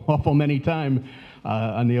awful many times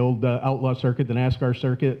on the old outlaw circuit, the NASCAR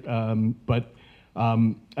circuit. But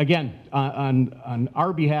again, on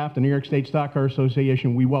our behalf, the New York State Stock Car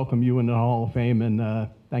Association, we welcome you into the Hall of Fame, and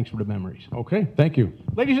thanks for the memories. Okay, thank you.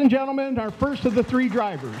 Ladies and gentlemen, our first of the three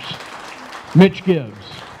drivers, Mitch Gibbs.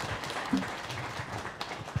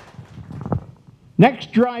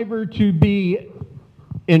 Next driver to be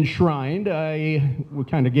enshrined, we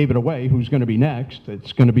kind of gave it away who's going to be next.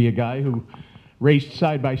 It's going to be a guy who raced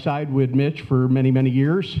side by side with Mitch for many, many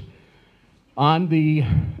years on the,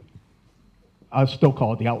 I'll still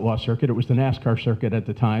call it the outlaw circuit. It was the NASCAR circuit at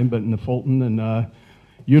the time, but in the Fulton and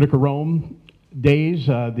Utica Rome days,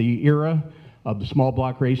 the era of the small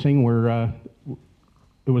block racing where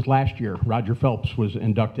it was last year, Roger Phelps was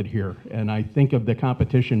inducted here. And I think of the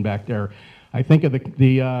competition back there. I think of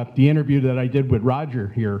the interview that I did with Roger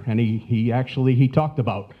here, and he talked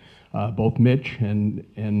about both Mitch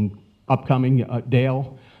and upcoming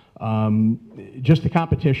Dale, just the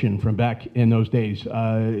competition from back in those days.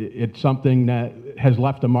 It's something that has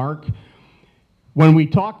left a mark. When we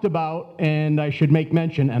talked about, and I should make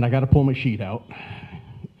mention, and I got to pull my sheet out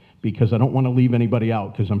because I don't want to leave anybody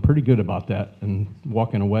out because I'm pretty good about that and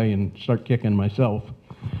walking away and start kicking myself.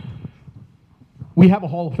 We have a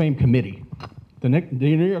Hall of Fame committee. The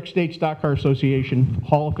New York State Stock Car Association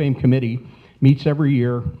Hall of Fame committee meets every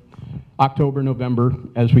year, October, November,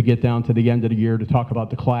 as we get down to the end of the year to talk about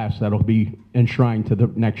the class that'll be enshrined to the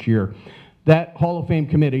next year. That Hall of Fame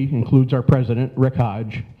committee includes our president, Rick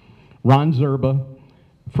Hodge, Ron Zerba,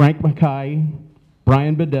 Frank Mackay,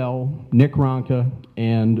 Brian Bedell, Nick Ronca,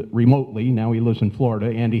 and remotely, now he lives in Florida,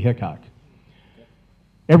 Andy Hickok.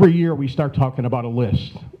 Every year we start talking about a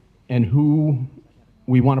list and who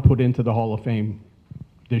we want to put into the Hall of Fame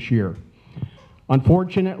this year.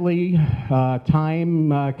 Unfortunately, time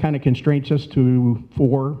kind of constrains us to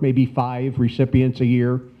 4, maybe 5 recipients a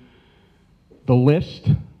year. The list,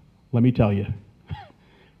 let me tell you,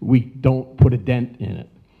 we don't put a dent in it.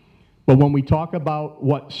 But when we talk about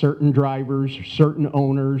what certain drivers, certain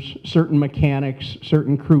owners, certain mechanics,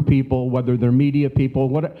 certain crew people, whether they're media people,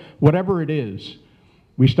 whatever it is,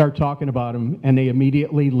 we start talking about them, and they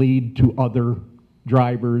immediately lead to other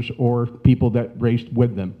drivers or people that raced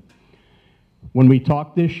with them. When we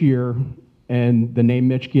talked this year and the name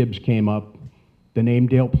Mitch Gibbs came up, the name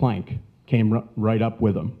Dale Plank came right up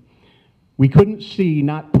with him. We couldn't see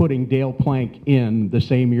not putting Dale Plank in the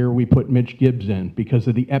same year we put Mitch Gibbs in because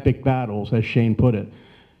of the epic battles, as Shane put it,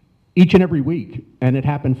 each and every week, and it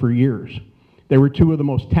happened for years. They were two of the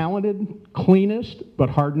most talented, cleanest,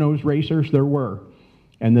 but hard-nosed racers there were.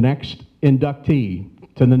 And the next inductee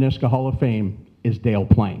to the NYSSCA Hall of Fame is Dale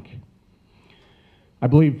Plank. I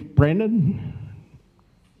believe, Brandon?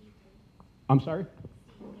 I'm sorry?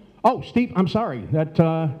 Oh, Steve, I'm sorry. That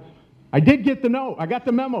I did get the note. I got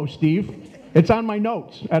the memo, Steve. It's on my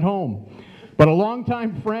notes at home. But a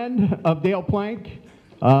longtime friend of Dale Plank,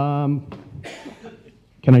 can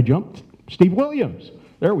I jump? Steve Williams.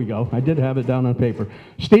 There we go. I did have it down on paper.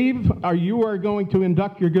 Steve, you are going to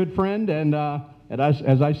induct your good friend, and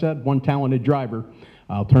as I said, one talented driver.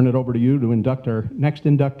 I'll turn it over to you to induct our next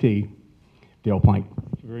inductee, Dale Plank.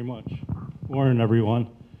 Thank you very much. Morning, everyone.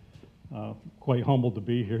 Quite humbled to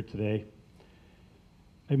be here today.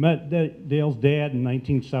 I met Dale's dad in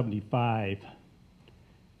 1975,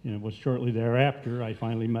 and it was shortly thereafter I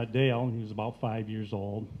finally met Dale, and he was about 5 years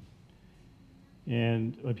old.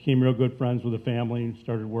 And I became real good friends with the family and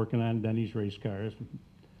started working on Denny's race cars.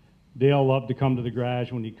 Dale loved to come to the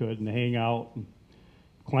garage when he could and hang out and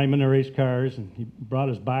climb in the race cars, and he brought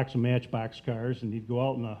his box of Matchbox cars, and he'd go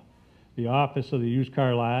out in the office of the used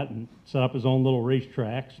car lot and set up his own little race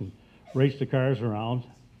tracks and race the cars around.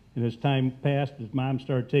 And as time passed, his mom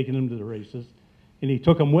started taking him to the races, and he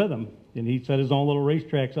took them with him, and he set his own little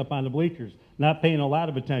racetracks up on the bleachers, not paying a lot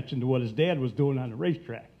of attention to what his dad was doing on the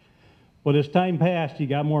racetrack. But as time passed, he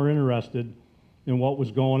got more interested in what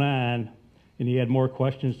was going on, and he had more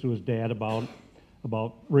questions to his dad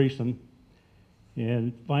about racing.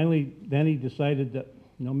 And finally, then he decided that,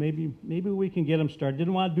 you know, maybe we can get him started.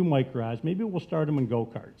 Didn't want to do micros. Maybe we'll start him in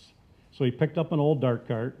go-karts. So he picked up an old dart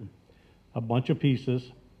cart, a bunch of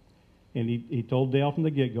pieces, and he told Dale from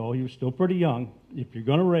the get-go, he was still pretty young, if you're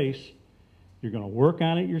going to race, you're going to work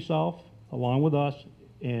on it yourself along with us,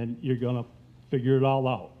 and you're going to figure it all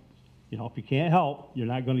out. You know, if you can't help, you're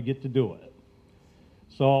not going to get to do it.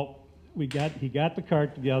 So he got the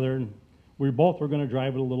cart together, and we both were going to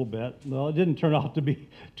drive it a little bit. Well, it didn't turn out to be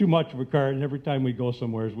too much of a cart, and every time we go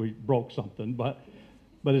somewhere, we broke something. But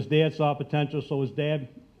his dad saw potential, so his dad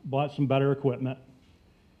bought some better equipment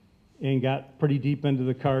and got pretty deep into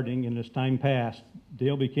the karting, and as time passed,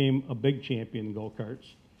 Dale became a big champion in go-karts.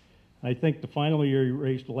 I think the final year he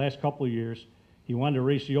raced, the last couple of years, he wanted to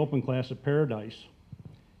race the open class at Paradise.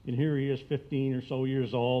 And here he is, 15 or so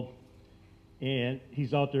years old, and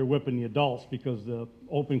he's out there whipping the adults because the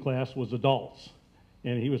open class was adults.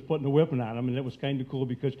 And he was putting a whipping on them, and it was kind of cool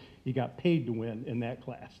because he got paid to win in that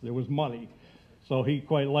class. There was money. So he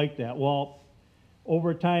quite liked that. Well,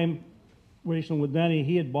 over time, racing with Denny,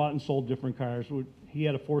 he had bought and sold different cars. He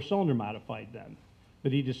had a four-cylinder modified then.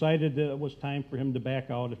 But he decided that it was time for him to back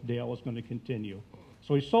out if Dale was going to continue.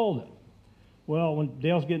 So he sold it. Well, when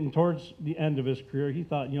Dale's getting towards the end of his career, he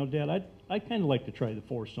thought, you know, Dad, I'd kind of like to try the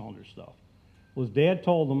four-cylinder stuff. Well, his dad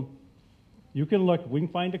told him, you can look, we can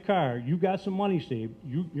find a car, you got some money saved,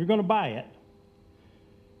 you're going to buy it.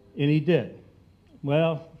 And he did.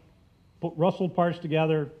 Well, rustled parts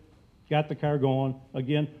together, got the car going.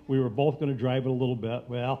 Again, we were both going to drive it a little bit.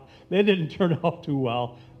 Well, that didn't turn out too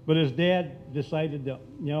well. But his dad decided that,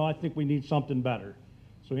 you know, I think we need something better.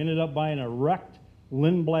 So he ended up buying a wrecked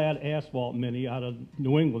Lindblad asphalt mini out of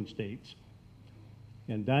New England states.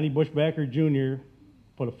 And Donnie Bushbacker Jr.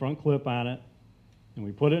 put a front clip on it, and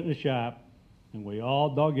we put it in the shop, and we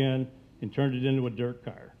all dug in and turned it into a dirt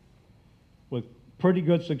car with pretty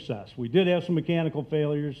good success. We did have some mechanical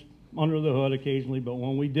failures under the hood occasionally, but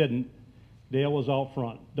when we didn't, Dale was out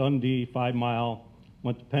front. Dundee, 5 Mile,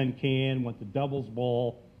 went to Penn Can, went to Devil's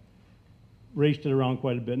Bowl, raced it around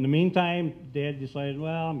quite a bit. In the meantime, Dad decided,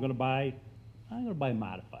 well, I'm going to buy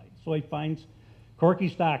modified. So he finds Corky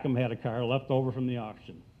Stockham had a car left over from the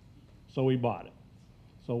auction. So we bought it.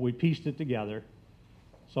 So we pieced it together.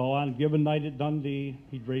 So on a given night at Dundee,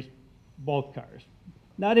 he'd raced both cars.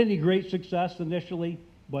 Not any great success initially,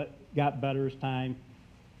 but got better as time.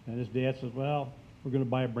 And his dad says, well, we're going to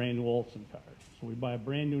buy a brand new Olson car. So we buy a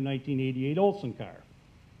brand new 1988 Olson car.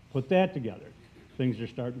 Put that together. Things are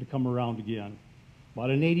starting to come around again.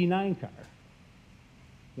 Bought an 89 car.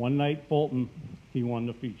 One night, Fulton, he won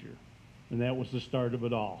the feature. And that was the start of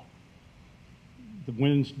it all. The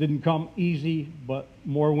wins didn't come easy, but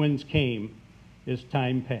more wins came as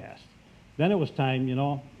time passed. Then it was time, you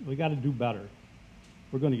know, we got to do better.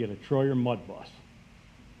 We're going to get a Troyer mud bus.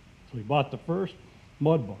 So we bought the first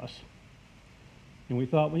mud bus. And we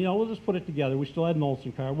thought, well, you know, we'll just put it together. We still had an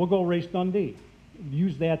Olson car. We'll go race Dundee.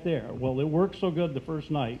 Use that there. Well, it worked so good the first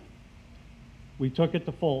night. We took it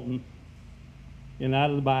to Fulton. And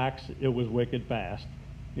out of the box, it was wicked fast.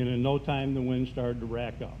 And in no time, the wins started to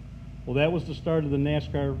rack up. Well, that was the start of the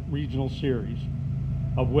NASCAR Regional Series,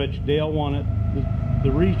 of which Dale won it,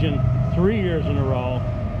 the region 3 years in a row.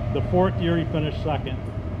 The fourth year, he finished second.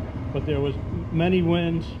 But there was many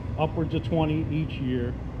wins, upwards of 20 each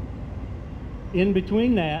year. In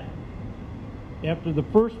between that, after the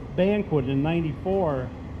first banquet in '94,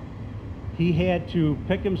 he had to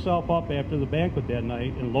pick himself up after the banquet that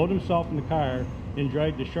night and load himself in the car and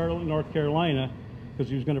drive to Charlotte, North Carolina, because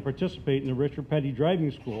he was going to participate in the Richard Petty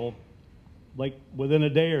driving school like within a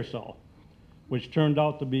day or so, which turned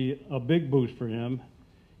out to be a big boost for him.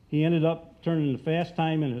 He ended up turning the fast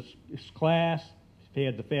time in his class. He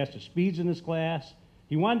had the fastest speeds in his class.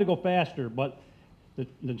 He wanted to go faster, but the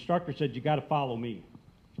instructor said, you got to follow me.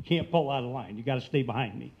 You can't pull out of line. You got to stay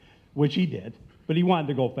behind me, which he did. but he wanted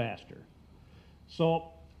to go faster. So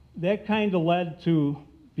that kind of led to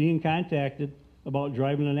being contacted about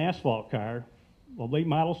driving an asphalt car, a late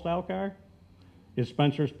model style car, is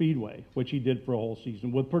Spencer Speedway, which he did for a whole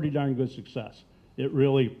season with pretty darn good success. It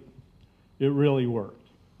really worked,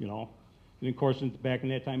 you know. And of course, back in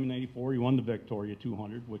that time in '94, he won the Victoria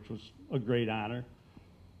 200, which was a great honor.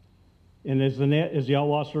 And as the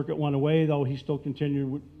outlaw circuit went away, though, he still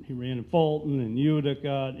continued. He ran in Fulton and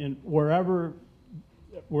Utica and wherever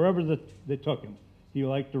they took him. He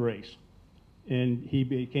liked to race, and he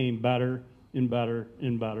became better and better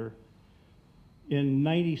and better. In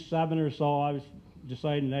 '97 or so, I was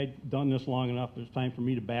deciding I'd done this long enough. It was time for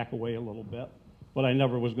me to back away a little bit, but I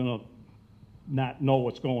never was going to not know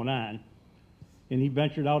what's going on. And he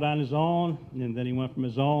ventured out on his own, and then he went from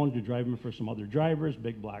his own to driving for some other drivers,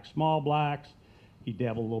 big blocks, small blocks. He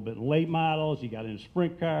dabbled a little bit in late models. He got in a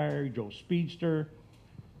sprint car. He drove speedster.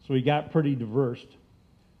 So he got pretty diverse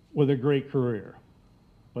with a great career.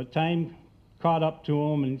 But time caught up to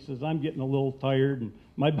him, and he says, I'm getting a little tired, and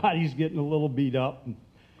my body's getting a little beat up. And,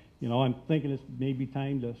 you know, I'm thinking it's maybe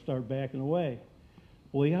time to start backing away.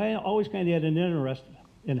 Well, he always kind of had an interest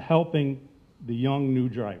in helping the young new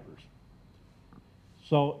drivers.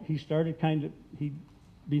 So he started he'd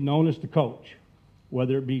be known as the coach,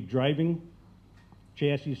 whether it be driving,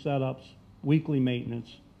 chassis setups, weekly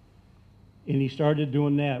maintenance. And he started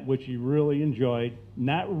doing that, which he really enjoyed,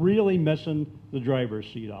 not really missing the driver's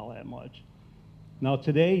seat all that much. Now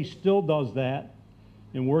today he still does that,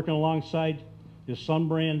 and working alongside his son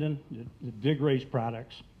Brandon, the Dig Race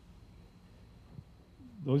products.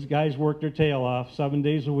 Those guys work their tail off 7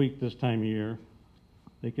 days a week this time of year.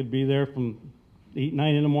 They could be there from 8,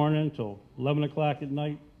 9 in the morning until 11 o'clock at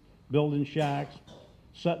night, building shacks,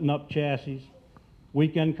 setting up chassis.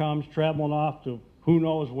 Weekend comes, traveling off to who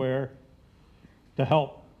knows where to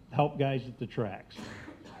help guys at the tracks.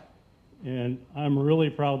 And I'm really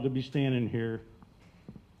proud to be standing here.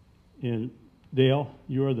 And Dale,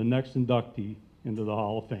 you are the next inductee into the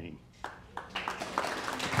Hall of Fame.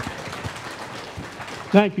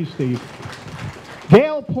 Thank you, Steve.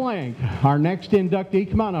 Dale Plank, our next inductee.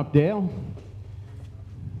 Come on up, Dale.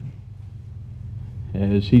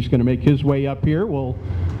 As he's going to make his way up here, we'll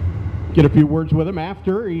get a few words with him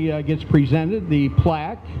after he gets presented the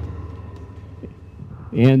plaque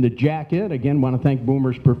and the jacket. Again, want to thank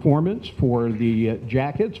Boomer's Performance for the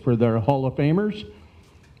jackets for their Hall of Famers.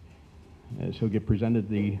 As he'll get presented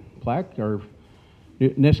the plaque, our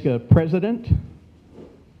NYSSCA president,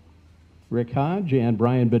 Rick Hodge, and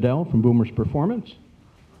Brian Bedell from Boomer's Performance.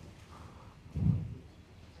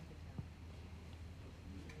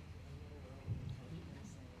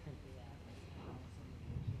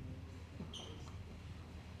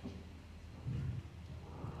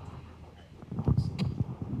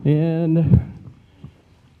 And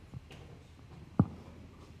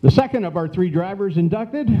the second of our 3 drivers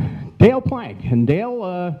inducted, Dale Plank. And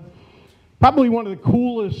Dale, probably one of the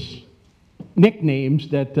coolest nicknames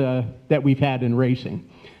that we've had in racing,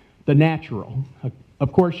 the Natural.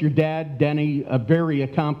 Of course, your dad, Denny, a very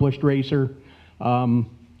accomplished racer. You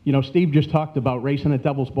know, Steve just talked about racing at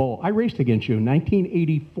Devil's Bowl. I raced against you in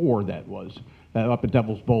 1984, that was, up at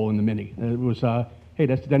Devil's Bowl in the Mini. It was, hey,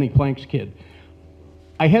 that's Denny Plank's kid.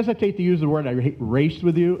 I hesitate to use the word I raced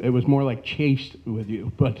with you. It was more like chased with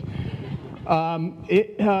you. But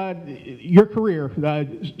your career,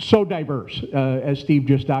 so diverse, as Steve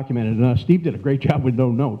just documented. And Steve did a great job with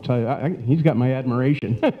no notes. He's got my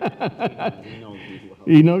admiration.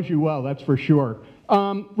 He knows you well, that's for sure.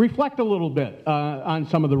 Reflect a little bit on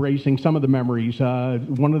some of the racing, some of the memories.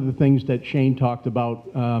 One of the things that Shane talked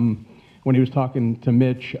about when he was talking to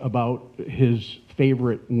Mitch about his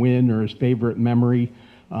favorite win or his favorite memory.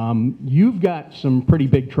 You've got some pretty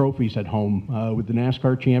big trophies at home with the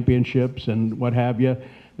NASCAR championships and what have you,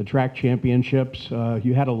 the track championships.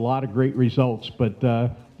 You had a lot of great results, but do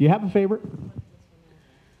you have a favorite?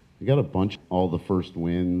 I got a bunch. All the first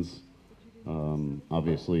wins.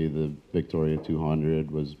 Obviously, the Victoria 200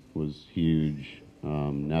 was huge.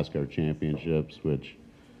 NASCAR championships, which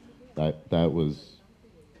that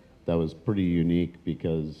was pretty unique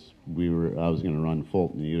because I was going to run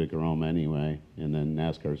Fulton, Utica, Rome anyway, and then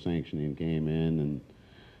NASCAR sanctioning came in, and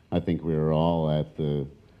I think we were all at the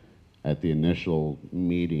initial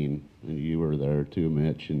meeting, and you were there too,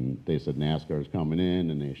 Mitch, and they said NASCAR's coming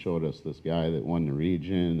in, and they showed us this guy that won the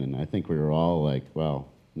region, and I think we were all like, well,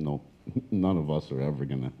 no, none of us are ever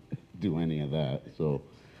going to do any of that. So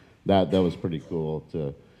that was pretty cool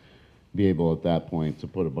to be able at that point to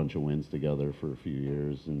put a bunch of wins together for a few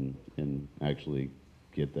years and actually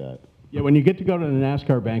get that. Yeah, when you get to go to the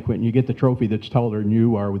NASCAR banquet and you get the trophy that's taller than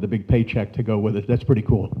you are with a big paycheck to go with it, that's pretty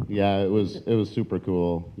cool. Yeah, it was super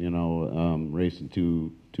cool. You know, racing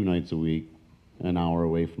two nights a week, an hour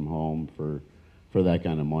away from home for that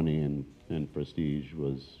kind of money and prestige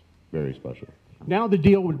was very special. Now the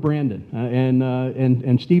deal with Brandon,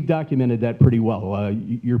 and Steve documented that pretty well.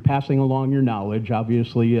 You're passing along your knowledge.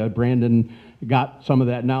 Obviously, Brandon got some of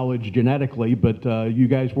that knowledge genetically, but you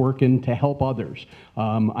guys working to help others.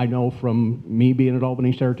 I know from me being at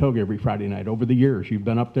Albany Saratoga every Friday night over the years, you've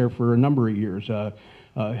been up there for a number of years,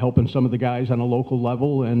 helping some of the guys on a local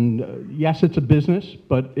level. And yes, it's a business,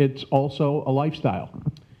 but it's also a lifestyle.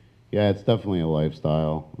 Yeah, it's definitely a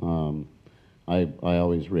lifestyle. I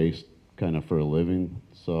always raced kind of for a living,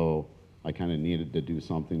 so I kind of needed to do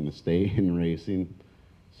something to stay in racing.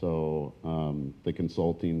 So the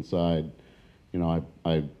consulting side, you know,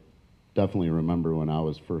 I definitely remember when I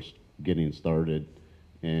was first getting started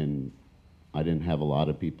and I didn't have a lot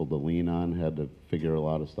of people to lean on, had to figure a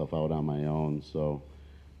lot of stuff out on my own. So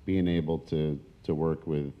being able to work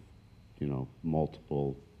with, you know,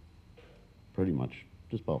 multiple, pretty much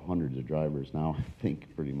just about hundreds of drivers now, I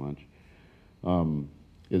think, pretty much,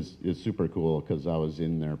 is super cool, because I was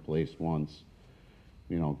in their place once,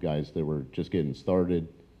 you know, guys that were just getting started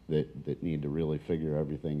that need to really figure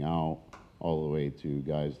everything out, all the way to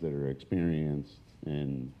guys that are experienced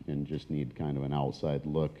and just need kind of an outside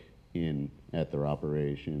look in at their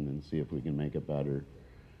operation and see if we can make it better.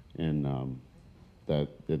 And that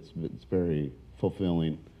it's very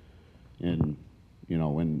fulfilling. And you know,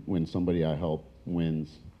 when somebody I help wins,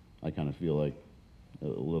 I kind of feel like a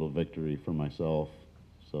little victory for myself.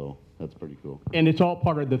 So that's pretty cool. And it's all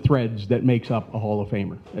part of the threads that makes up a Hall of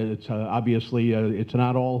Famer. It's obviously, it's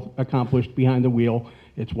not all accomplished behind the wheel.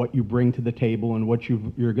 It's what you bring to the table and what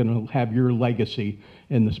you're going to have your legacy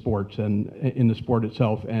in the sports and in the sport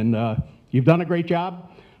itself. And you've done a great job.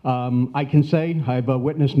 I can say I've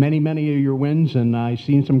witnessed many of your wins, and I've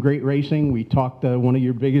seen some great racing. We talked one of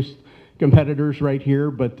your biggest competitors right here,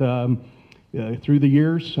 but through the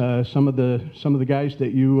years, some of the guys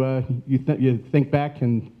that you think back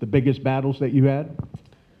and the biggest battles that you had.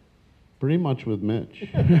 Pretty much with Mitch.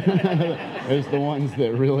 There's the ones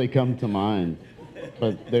that really come to mind,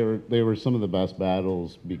 but they were some of the best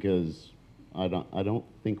battles, because I don't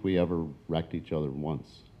think we ever wrecked each other once.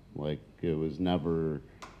 Like, it was never,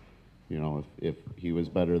 you know, if he was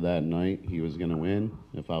better that night, he was going to win.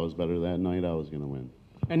 If I was better that night, I was going to win.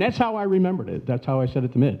 And that's how I remembered it. That's how I said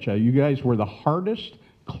it to Mitch. You guys were the hardest,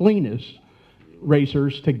 cleanest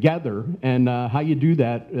racers together, and how you do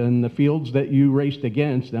that in the fields that you raced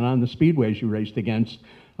against and on the speedways you raced against,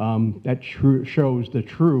 that shows the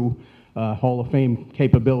true Hall of Fame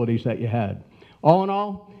capabilities that you had. All in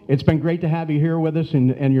all, it's been great to have you here with us,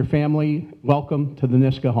 and your family. Welcome to the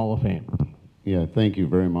NYSSCA Hall of Fame. Yeah, thank you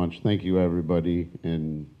very much. Thank you, everybody,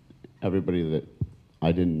 and everybody that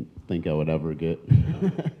I didn't think I would ever get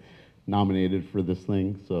nominated for this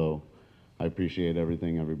thing. So I appreciate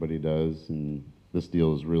everything everybody does, and this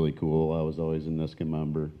deal is really cool. I was always a NYSSCA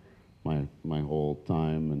member my whole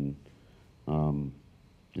time, and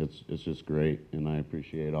it's just great, and I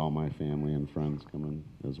appreciate all my family and friends coming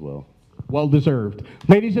as well. Well deserved.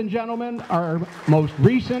 Ladies and gentlemen, our most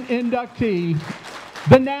recent inductee,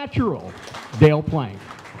 the natural, Dale Plank.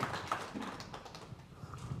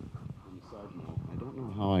 I don't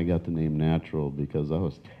know how I got the name Natural, because I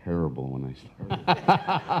was terrible when I started.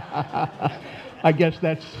 I guess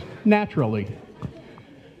that's naturally.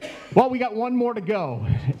 Well, we got one more to go,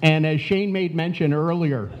 and as Shane made mention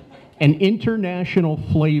earlier, an international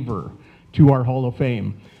flavor to our Hall of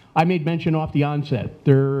Fame. I made mention off the onset.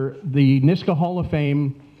 The NYSSCA Hall of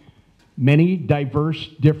Fame, many diverse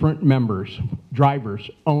different members, drivers,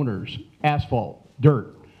 owners, asphalt,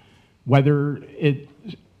 dirt, whether it,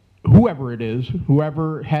 whoever it is,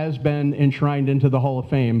 whoever has been enshrined into the Hall of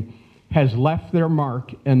Fame has left their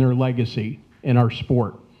mark and their legacy in our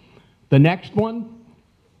sport. The next one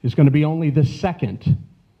is going to be only the second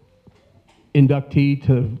inductee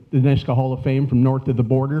to the NYSSCA Hall of Fame from north of the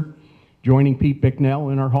border, joining Pete Bicknell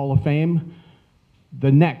in our Hall of Fame.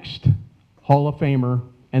 The next Hall of Famer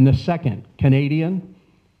and the second Canadian,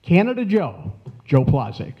 Canada Joe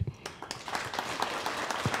Plazek.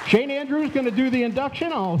 Shane Andrews is going to do the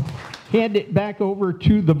induction. I'll hand it back over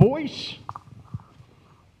to the voice.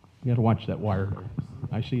 You got to watch that wire.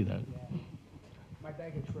 I see that. My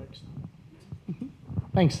bag of tricks.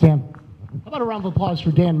 Thanks, Dan. How about a round of applause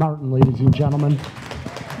for Dan Martin, ladies and gentlemen?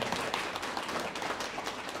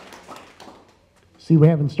 See, we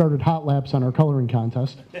haven't started hot laps on our coloring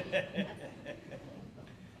contest.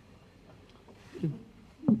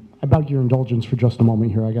 I beg your indulgence for just a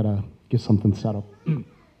moment here. I got to get something set up.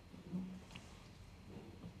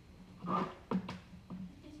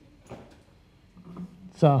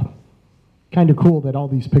 It's kind of cool that all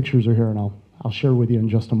these pictures are here, and I'll share with you in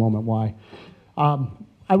just a moment why.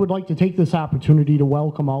 I would like to take this opportunity to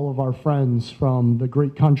welcome all of our friends from the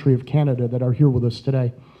great country of Canada that are here with us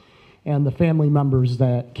today, and the family members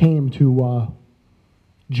that came to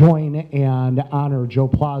join and honor Joe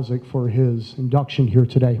Plazek for his induction here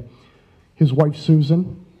today. His wife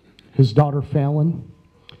Susan, his daughter Fallon,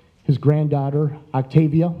 his granddaughter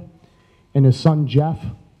Octavia, and his son Jeff.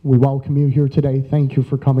 We welcome you here today. Thank you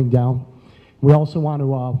for coming down. We also want to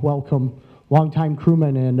welcome longtime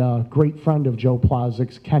crewman and great friend of Joe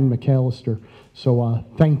Plazek's, Ken McAllister. So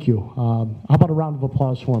thank you. How about a round of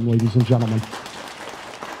applause for him, ladies and gentlemen?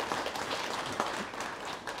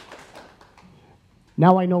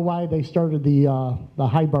 Now I know why they started the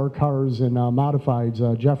high bar cars and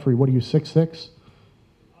modifieds. Jeffrey, what are you, 6'6"?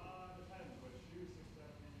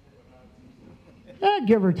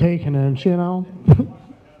 Give or take an inch, you know.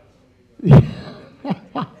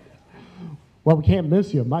 Well, we can't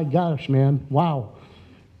miss you. My gosh, man. Wow.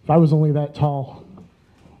 If I was only that tall,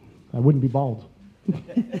 I wouldn't be bald.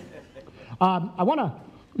 I want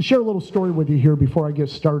to share a little story with you here before I get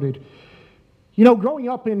started. You know, growing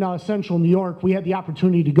up in central New York, we had the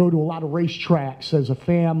opportunity to go to a lot of racetracks as a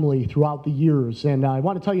family throughout the years. And I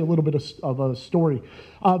want to tell you a little bit of a story.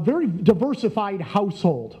 A very diversified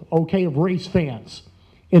household, okay, of race fans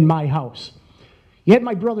in my house. You had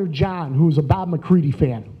my brother John, who was a Bob McCready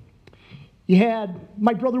fan. You had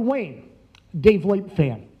my brother Wayne, Dave Lape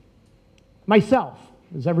fan. Myself,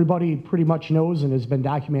 as everybody pretty much knows and has been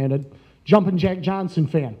documented, Jumpin' Jack Johnson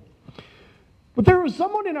fan. But there was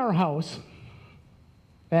someone in our house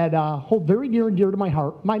that hold very near and dear to my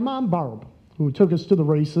heart, my mom Barb, who took us to the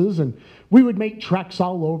races, and we would make treks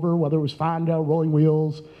all over, whether it was Fonda, Rolling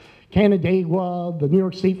Wheels, Canandaigua, the New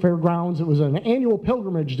York State Fairgrounds. It was an annual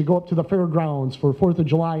pilgrimage to go up to the fairgrounds for 4th of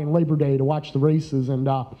July and Labor Day to watch the races. And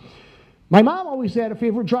my mom always had a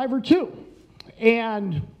favorite driver too.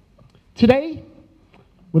 And today,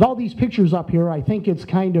 with all these pictures up here, I think it's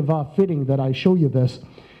kind of fitting that I show you this,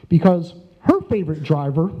 because her favorite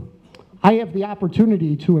driver, I have the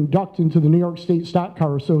opportunity to induct into the New York State Stock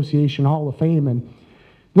Car Association Hall of Fame. And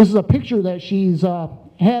this is a picture that she's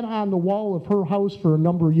had on the wall of her house for a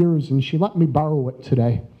number of years, and she let me borrow it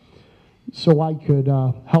today so I could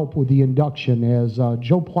help with the induction, as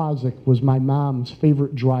Joe Plazek was my mom's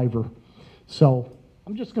favorite driver. So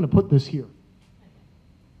I'm just going to put this here.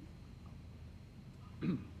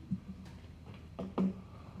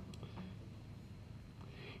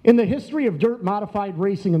 In the history of dirt modified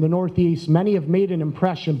racing in the Northeast, many have made an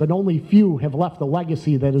impression, but only few have left a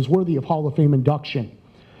legacy that is worthy of Hall of Fame induction.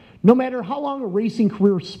 No matter how long a racing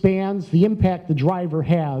career spans, the impact the driver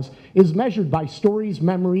has is measured by stories,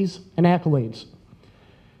 memories, and accolades.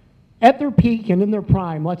 At their peak and in their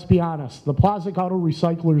prime, let's be honest, the Plazek Auto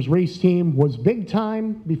Recyclers race team was big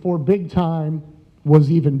time before big time was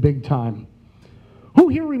even big time. Who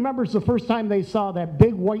here remembers the first time they saw that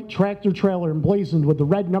big white tractor trailer emblazoned with the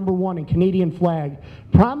red #1 and Canadian flag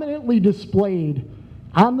prominently displayed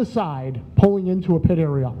on the side pulling into a pit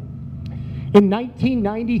area? In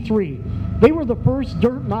 1993, they were the first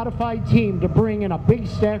dirt modified team to bring in a big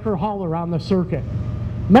stacker hauler on the circuit.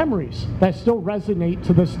 Memories that still resonate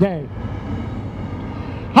to this day.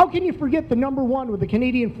 How can you forget the #1 with the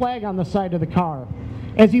Canadian flag on the side of the car,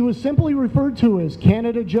 as he was simply referred to as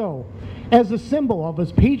Canada Joe, as a symbol of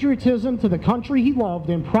his patriotism to the country he loved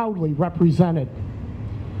and proudly represented.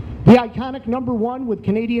 The iconic #1 with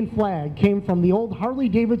Canadian flag came from the old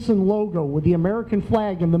Harley-Davidson logo with the American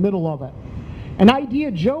flag in the middle of it, an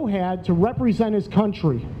idea Joe had to represent his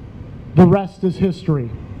country. The rest is history.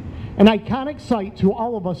 An iconic sight to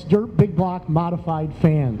all of us dirt big block modified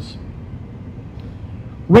fans.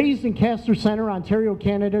 Raised in Castor Center, Ontario,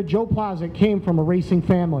 Canada, Joe Plazek came from a racing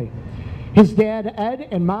family. His dad, Ed,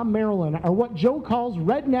 and mom, Marilyn, are what Joe calls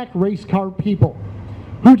redneck race car people,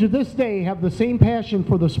 who to this day have the same passion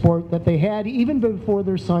for the sport that they had even before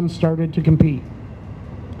their son started to compete.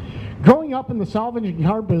 Growing up in the salvage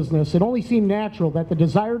car business, it only seemed natural that the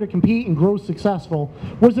desire to compete and grow successful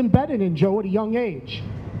was embedded in Joe at a young age.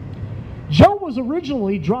 Joe was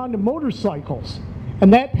originally drawn to motorcycles,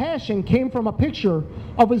 and that passion came from a picture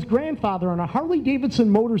of his grandfather on a Harley-Davidson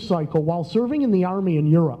motorcycle while serving in the Army in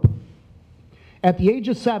Europe. At the age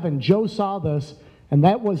of 7, Joe saw this, and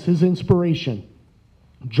that was his inspiration.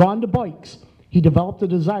 Drawn to bikes, he developed a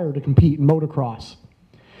desire to compete in motocross.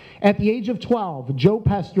 At the age of 12, Joe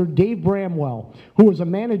pestered Dave Bramwell, who was a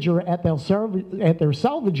manager at their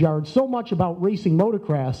salvage yard, so much about racing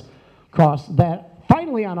motocross that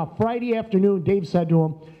Finally, on a Friday afternoon, Dave said to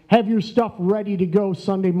him, "Have your stuff ready to go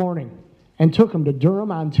Sunday morning," and took him to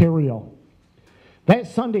Durham, Ontario. That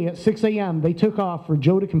Sunday at 6 a.m., they took off for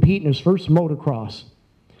Joe to compete in his first motocross.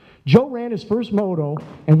 Joe ran his first moto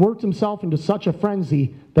and worked himself into such a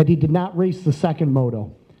frenzy that he did not race the second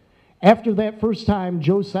moto. After that first time,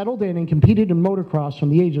 Joe settled in and competed in motocross from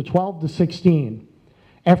the age of 12 to 16.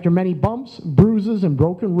 After many bumps, bruises, and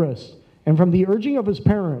broken wrists, and from the urging of his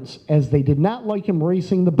parents, as they did not like him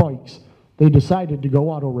racing the bikes, they decided to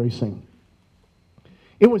go auto racing.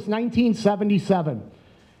 It was 1977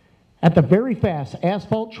 at the very fast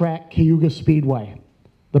asphalt track Cayuga Speedway.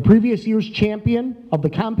 The previous year's champion of the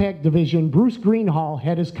compact division, Bruce Greenhall,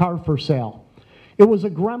 had his car for sale. It was a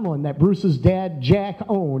Gremlin that Bruce's dad, Jack,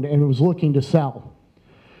 owned and was looking to sell.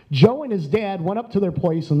 Joe and his dad went up to their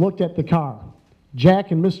place and looked at the car.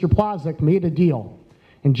 Jack and Mr. Plazek made a deal.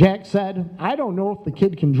 And Jack said, "I don't know if the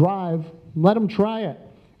kid can drive. Let him try it.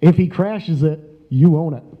 If he crashes it, you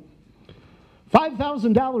own it."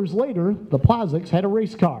 $5,000 later, the Plazeks had a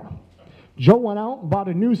race car. Joe went out and bought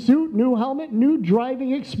a new suit, new helmet, new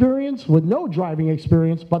driving experience, with no driving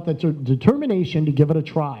experience, but the determination to give it a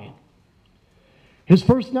try. His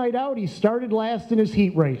first night out, he started last in his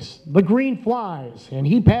heat race. The green flies, and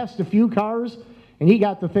he passed a few cars, and he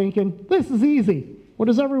got to thinking, this is easy. What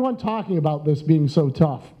is everyone talking about this being so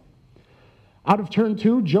tough? Out of turn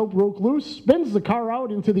 2, Joe broke loose, spins the car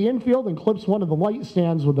out into the infield, and clips one of the light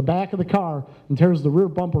stands with the back of the car and tears the rear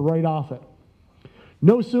bumper right off it.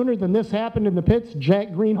 No sooner than this happened in the pits,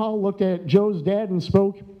 Jack Greenhall looked at Joe's dad and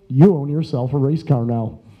spoke, "You own yourself a race car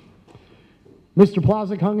now." Mr.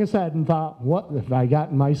 Plazek hung his head and thought, what have I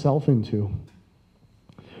gotten myself into?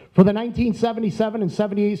 For the 1977 and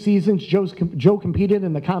 78 seasons, Joe competed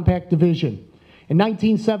in the compact division. In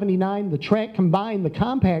 1979, the track combined the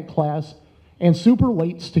compact class and super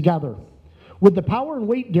lates together. With the power and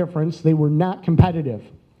weight difference, they were not competitive.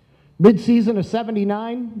 Mid-season of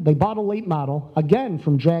 79, they bought a late model, again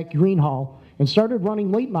from Jack Greenhall, and started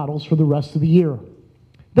running late models for the rest of the year.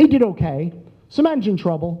 They did okay, some engine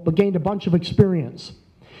trouble, but gained a bunch of experience.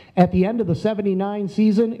 At the end of the 79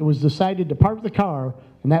 season, it was decided to park the car,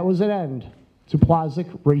 and that was an end to Plazek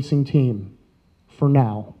Racing Team, for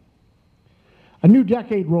now. A new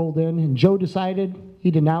decade rolled in, and Joe decided he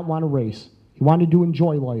did not want to race. He wanted to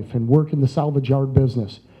enjoy life and work in the salvage yard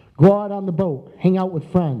business, go out on the boat, hang out with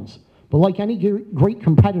friends. But like any great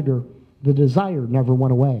competitor, the desire never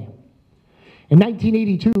went away. In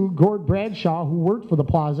 1982, Gord Bradshaw, who worked for the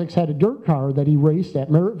Plazeks, had a dirt car that he raced at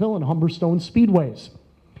Merrittville and Humberstone Speedways.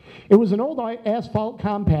 It was an old asphalt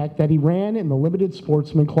compact that he ran in the limited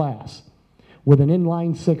sportsman class with an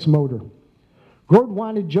inline 6 motor. Gord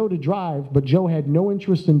wanted Joe to drive, but Joe had no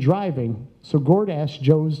interest in driving, so Gord asked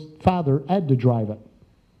Joe's father, Ed, to drive it.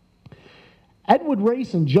 Ed would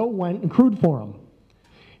race, and Joe went and crewed for him.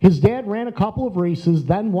 His dad ran a couple of races,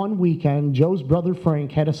 then one weekend, Joe's brother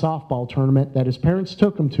Frank had a softball tournament that his parents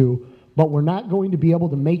took him to, but were not going to be able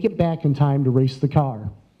to make it back in time to race the car.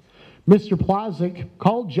 Mr. Plazek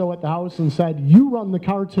called Joe at the house and said, "You run the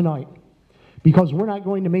car tonight, because we're not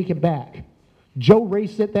going to make it back." Joe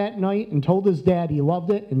raced it that night and told his dad he loved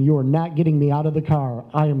it, and "You are not getting me out of the car.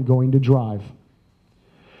 I am going to drive."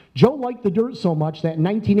 Joe liked the dirt so much that in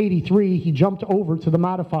 1983, he jumped over to the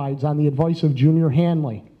modifieds on the advice of Junior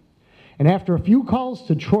Hanley. And after a few calls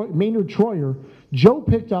to Maynard Troyer, Joe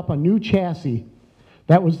picked up a new chassis.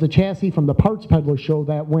 That was the chassis from the Parts Peddler show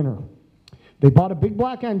that winter. They bought a big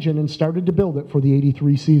block engine and started to build it for the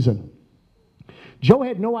 83 season. Joe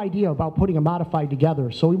had no idea about putting a modified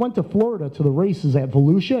together, so he went to Florida to the races at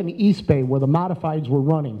Volusia and East Bay where the modifieds were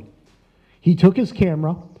running. He took his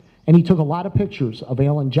camera, and he took a lot of pictures of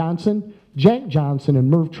Alan Johnson, Jack Johnson,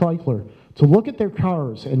 and Merv Treichler to look at their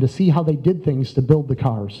cars and to see how they did things to build the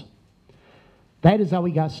cars. That is how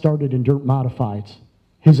he got started in dirt modifieds.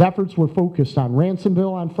 His efforts were focused on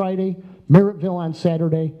Ransomville on Friday, Merrittville on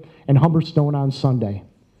Saturday, and Humberstone on Sunday.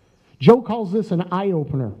 Joe calls this an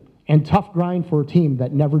eye-opener and tough grind for a team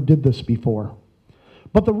that never did this before.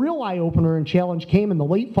 But the real eye-opener and challenge came in the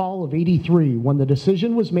late fall of '83 when the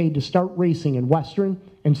decision was made to start racing in Western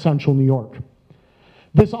and Central New York.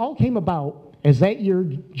 This all came about as that year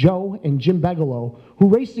Joe and Jim Bigelow, who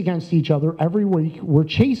raced against each other every week, were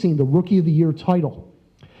chasing the Rookie of the Year title.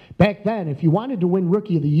 Back then, if you wanted to win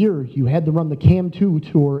Rookie of the Year, you had to run the Cam 2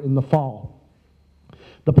 tour in the fall.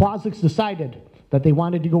 The Plazeks decided that they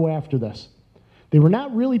wanted to go after this. They were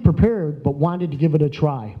not really prepared, but wanted to give it a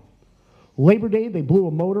try. Labor Day, they blew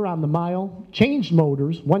a motor on the mile, changed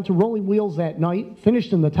motors, went to rolling wheels that night,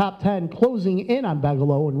 finished in the top 10, closing in on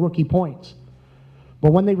Bigelow in rookie points.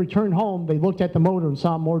 But when they returned home, they looked at the motor and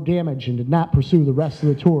saw more damage and did not pursue the rest of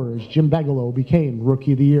the tour as Jim Bigelow became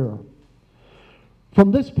Rookie of the Year.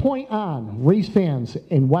 From this point on, race fans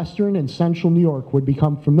in Western and Central New York would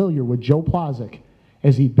become familiar with Joe Plazek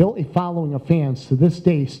as he built a following of fans to this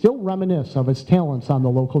day still reminisce of his talents on the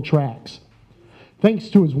local tracks. Thanks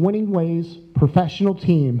to his winning ways, professional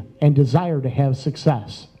team, and desire to have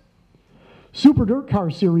success. Super Dirt Car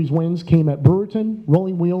Series wins came at Brewerton,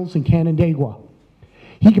 Rolling Wheels, and Canandaigua.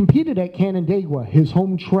 He competed at Canandaigua, his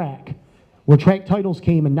home track, where track titles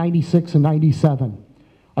came in '96 and '97.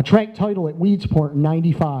 A track title at Weedsport in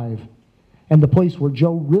 '95, and the place where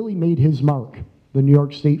Joe really made his mark, the New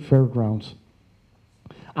York State Fairgrounds.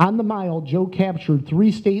 On the mile, Joe captured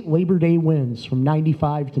 3 state Labor Day wins from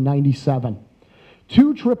 '95 to '97,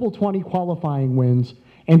 2 Triple 20 qualifying wins,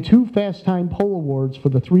 and 2 Fast Time Pole Awards for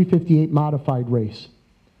the 358 modified race.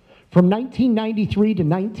 From 1993 to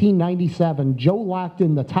 1997, Joe locked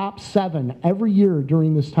in the top 7 every year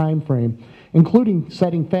during this time frame, including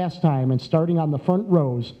setting fast time and starting on the front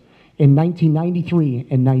rows in 1993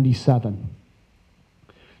 and 97.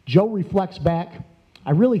 Joe reflects back,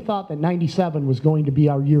 "I really thought that 97 was going to be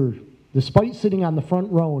our year. Despite sitting on the front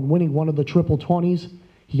row and winning one of the triple 20s,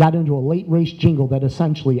 he got into a late race jingle that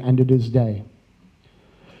essentially ended his day."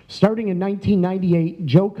 Starting in 1998,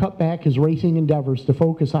 Joe cut back his racing endeavors to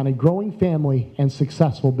focus on a growing family and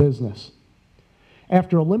successful business.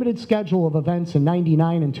 After a limited schedule of events in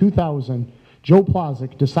 '99 and 2000, Joe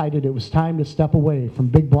Plazek decided it was time to step away from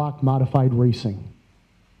big block modified racing.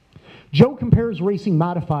 Joe compares racing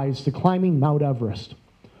modifieds to climbing Mount Everest.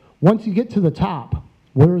 Once you get to the top,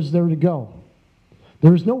 where is there to go?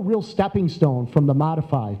 There is no real stepping stone from the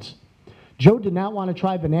modifieds. Joe did not want to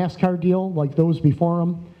try the NASCAR deal like those before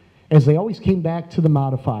him, as they always came back to the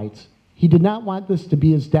modifieds. He did not want this to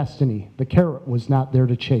be his destiny. The carrot was not there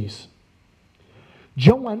to chase.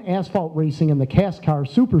 Joe went asphalt racing in the CASCAR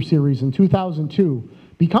Super Series in 2002,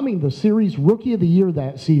 becoming the series Rookie of the Year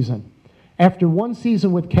that season. After 1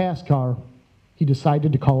 season with CASCAR, he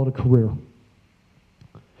decided to call it a career.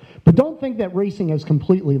 But don't think that racing has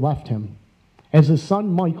completely left him, as his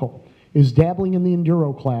son Michael is dabbling in the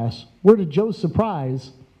enduro class, where to Joe's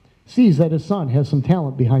surprise, sees that his son has some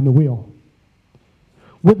talent behind the wheel.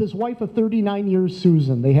 With his wife of 39 years,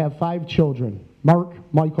 Susan, they have 5 children, Mark,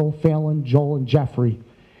 Michael, Fallon, Joel, and Jeffrey,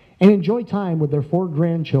 and enjoy time with their 4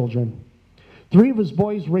 grandchildren. 3 of his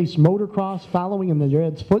boys race motocross, following in their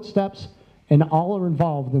dad's footsteps, and all are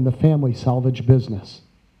involved in the family salvage business.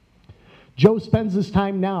 Joe spends his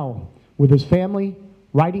time now with his family,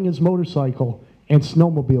 riding his motorcycle, and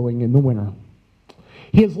snowmobiling in the winter.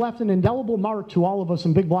 He has left an indelible mark to all of us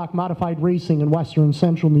in big block modified racing in Western and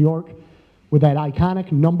Central New York with that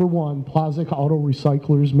iconic #1 Plazek Auto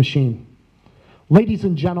Recyclers machine. Ladies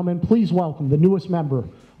and gentlemen, please welcome the newest member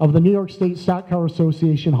of the New York State Stock Car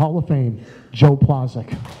Association Hall of Fame, Joe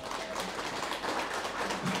Plazek.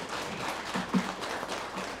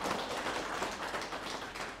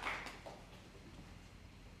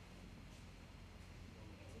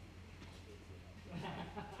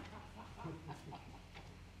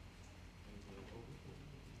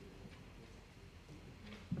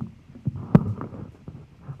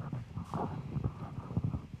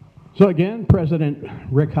 So again, President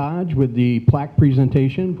Rick Hodge with the plaque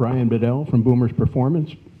presentation, Brian Bedell from Boomer's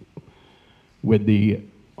Performance with the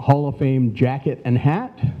Hall of Fame jacket and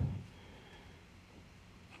hat.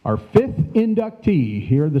 Our 5th inductee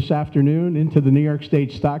here this afternoon into the New York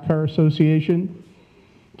State Stock Car Association,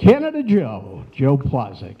 Canada Joe, Joe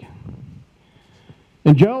Plazek.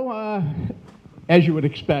 And Joe, as you would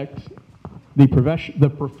expect, the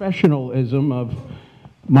professionalism of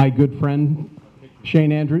my good friend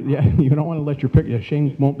Shane Andrews. Yeah, you don't want to let your picture.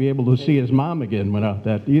 Shane won't be able to see his mom again without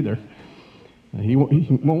that either. He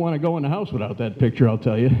won't want to go in the house without that picture, I'll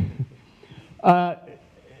tell you.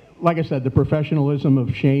 Like I said, the professionalism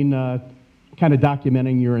of Shane, kind of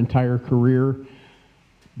documenting your entire career.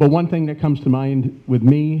 But one thing that comes to mind with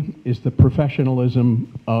me is the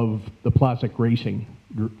professionalism of the Plazek racing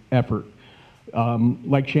effort.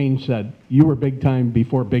 Like Shane said, you were big time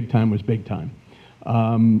before big time was big time.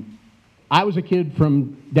 I was a kid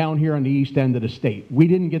from down here on the east end of the state. We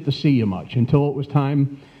didn't get to see you much until it was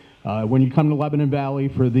time when you come to Lebanon Valley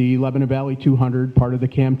for the Lebanon Valley 200, part of the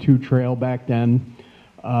Cam 2 trail back then.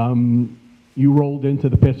 You rolled into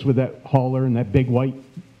the pits with that hauler and that big white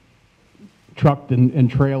truck and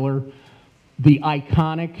trailer. The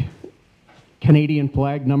iconic Canadian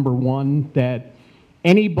flag #1 that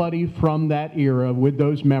anybody from that era with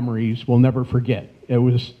those memories will never forget.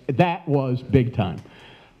 That was big time.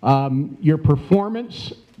 Your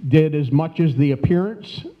performance did as much as the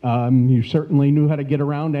appearance. You certainly knew how to get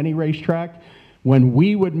around any racetrack. When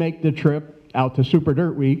we would make the trip out to Super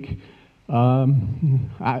Dirt Week,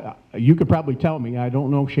 you could probably tell me, I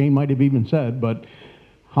don't know, Shane might have even said, but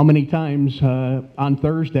how many times on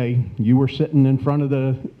Thursday you were sitting in front of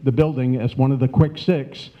the building as one of the quick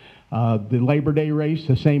six. The Labor Day race,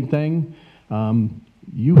 the same thing.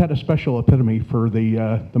 You had a special epitome for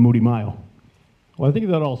the Moody Mile. Well, I think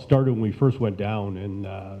that all started when we first went down, and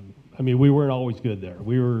I mean, we weren't always good there.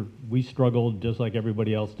 We struggled just like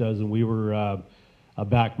everybody else does, and we were a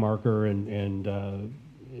back marker, and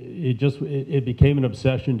it became an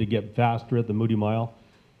obsession to get faster at the Moody Mile.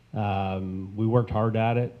 We worked hard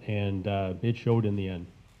at it, and it showed in the end.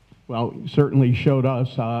 Well, certainly showed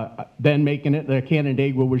us. Then making it,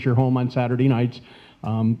 Canandaigua was your home on Saturday nights.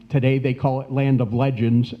 Today they call it Land of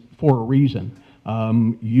Legends for a reason.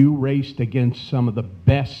 You raced against some of the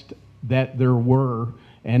best that there were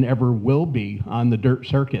and ever will be on the dirt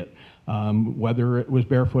circuit. Whether it was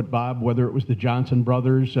Barefoot Bob, whether it was the Johnson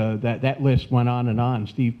brothers, that list went on and on.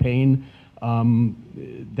 Steve Payne,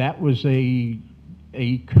 that was a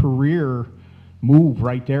career move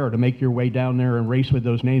right there to make your way down there and race with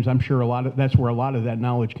those names. I'm sure that's where a lot of that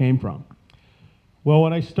knowledge came from. Well,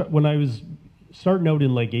 when I was starting out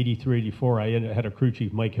in like 83, 84, I had a crew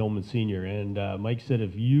chief, Mike Hillman Sr., and Mike said,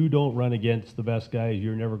 if you don't run against the best guys,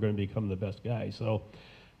 you're never going to become the best guy. So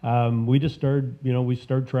we just started, we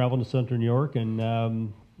started traveling to Central New York,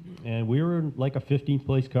 and we were in like a 15th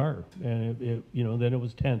place car, and then it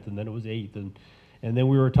was 10th, and then it was 8th, and then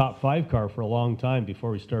we were a top 5 car for a long time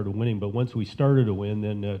before we started winning. But once we started to win,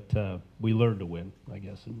 then we learned to win, I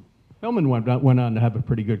guess. And Hillman went on to have a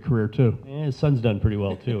pretty good career too. Yeah, his son's done pretty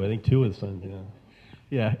well too. I think 2 of his sons.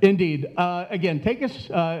 Yeah, indeed. Again, take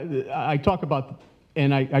us. I talked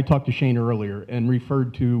to Shane earlier and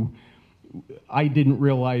referred to. I didn't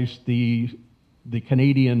realize the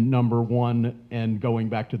Canadian #1 and going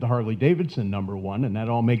back to the Harley Davidson #1, and that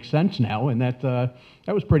all makes sense now. And that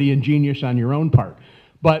was pretty ingenious on your own part.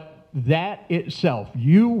 But that itself,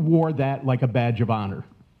 you wore that like a badge of honor.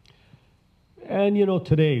 And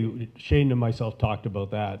today Shane and myself talked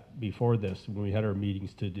about that before this when we had our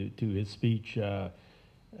meetings to his speech.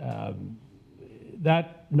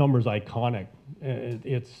 That number's iconic.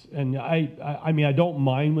 I mean, I don't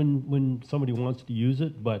mind when somebody wants to use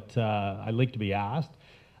it, but I like to be asked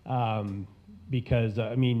because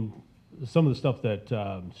I mean, some of the stuff that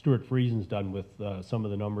Stuart Friesen's done with some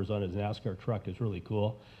of the numbers on his NASCAR truck is really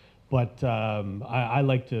cool. But I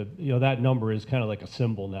like to, that number is kind of like a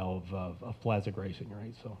symbol now of classic racing,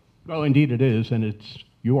 right? So. Well, indeed it is, and it's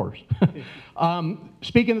yours.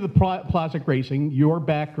 Speaking of the Plaza Racing, your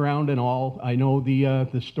background and all, I know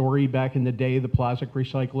the story back in the day, the Plaza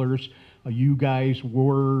Recyclers. You guys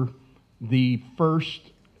were the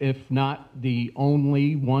first, if not the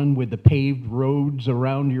only one with the paved roads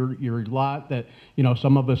around your lot that,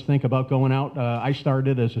 some of us think about going out. I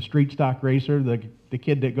started as a street stock racer, the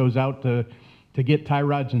kid that goes out to get tie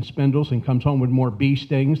rods and spindles and comes home with more bee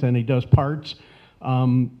stings than he does parts.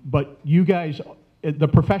 But you guys, the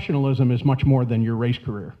professionalism is much more than your race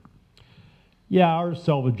career. Yeah, our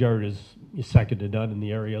salvage yard is second to none in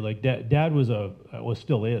the area. Like Dad was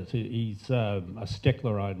still is. He's a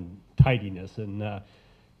stickler on tidiness, and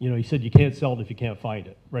he said you can't sell it if you can't find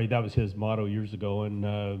it. Right, that was his motto years ago,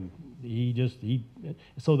 and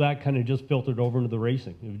so that kind of just filtered over into the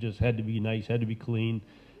racing. It just had to be nice, had to be clean,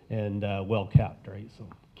 and well kept. Right, so.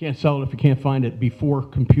 Can't sell it if you can't find it before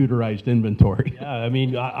computerized inventory. Yeah, I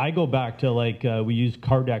mean, I go back to like we used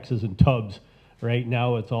Cardexes and tubs. Right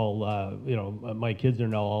now, it's all my kids are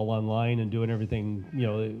now all online and doing everything.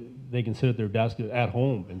 They can sit at their desk at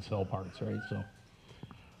home and sell parts. Right, so.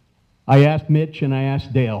 I asked Mitch and I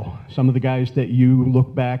asked Dale, some of the guys that you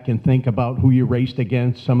look back and think about who you raced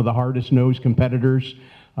against, some of the hardest nosed competitors.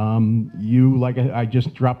 I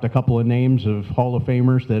just dropped a couple of names of Hall of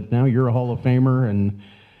Famers that now you're a Hall of Famer and.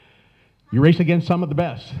 You race against some of the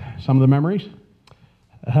best. Some of the memories?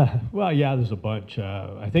 Well, yeah, there's a bunch.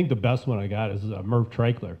 I think the best one I got is Merv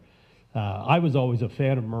Treichler. I was always a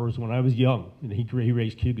fan of Merv's when I was young. And he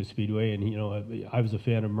raced Oswego Speedway, and I was a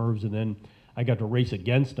fan of Merv's, and then I got to race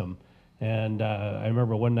against him. And I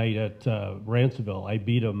remember one night at Ransomville, I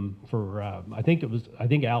beat him for I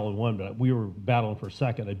think Alan won, but we were battling for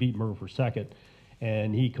second. I beat Merv for second,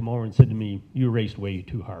 and he come over and said to me, "You raced way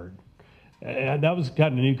too hard." And that was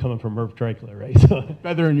kind of neat coming from Merv Treichler, right? So,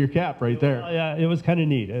 feather in your cap right there. Yeah, it was kind of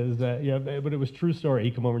neat. It was, but it was true story. He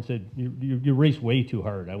come over and said, you race way too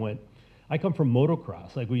hard. I come from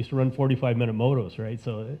motocross. Like we used to run 45-minute motos, right?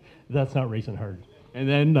 So that's not racing hard. And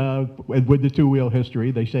then with the two-wheel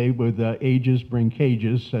history, they say with ages bring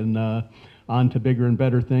cages, and on to bigger and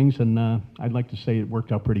better things. And I'd like to say it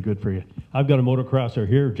worked out pretty good for you. I've got a motocrosser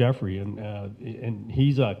here, Jeffrey, and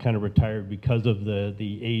he's kind of retired because of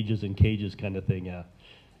the ages and cages kind of thing.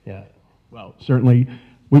 Yeah. Well, Certainly,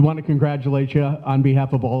 we want to congratulate you on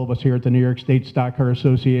behalf of all of us here at the New York State Stock Car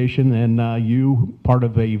Association, and you, part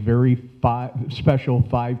of a very special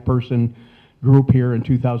five-person group here in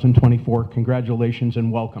 2024. Congratulations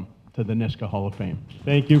and welcome to the NYSSCA Hall of Fame.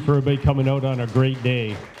 thank you for everybody coming out on a great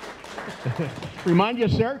day. Remind you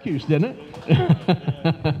of Syracuse, didn't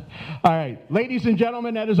it? All right, ladies and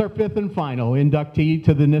gentlemen, that is our fifth and final inductee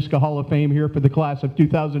to the NYSSCA Hall of Fame here for the class of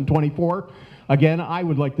 2024. Again, I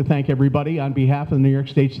would like to thank everybody on behalf of the New York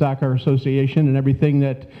State Stock Car Association and everything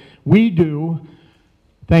that we do.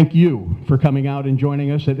 Thank you for coming out and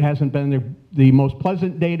joining us. It hasn't been the most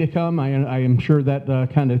pleasant day to come. I am sure that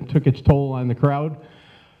kind of took its toll on the crowd.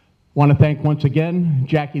 Want to thank once again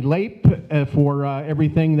Jackie Lape for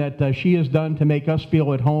everything that she has done to make us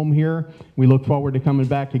feel at home here. We look forward to coming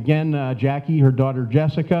back again. Jackie, her daughter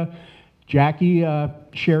Jessica. Jackie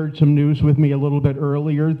shared some news with me a little bit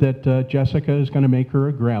earlier that Jessica is going to make her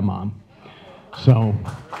a grandmom. So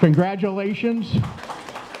congratulations.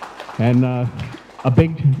 And a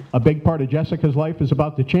big part of Jessica's life is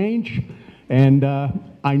about to change. And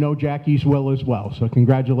I know Jackie's will as well. So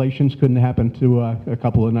congratulations. Couldn't happen to a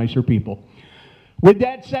couple of nicer people. With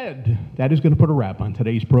that said, that is going to put a wrap on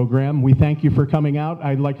today's program. We thank you for coming out.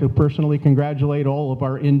 I'd like to personally congratulate all of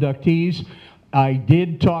our inductees. I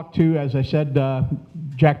did talk to, as I said,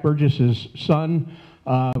 Jack Burgess's son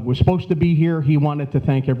was supposed to be here. He wanted to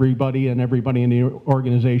thank everybody and everybody in the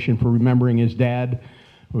organization for remembering his dad.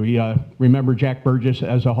 We remember Jack Burgess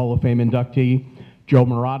as a Hall of Fame inductee, Joe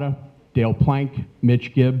Marotta, Dale Plank,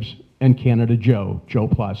 Mitch Gibbs, and Canada Joe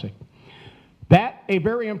Plosick. That, a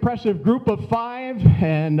very impressive group of five,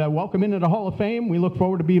 and welcome into the Hall of Fame. We look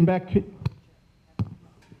forward to being back.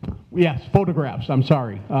 Yes, photographs, I'm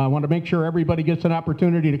sorry. I want to make sure everybody gets an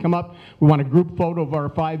opportunity to come up. We want a group photo of our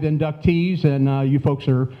five inductees, and you folks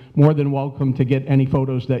are more than welcome to get any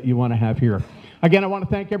photos that you want to have here. Again, I want to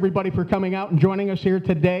thank everybody for coming out and joining us here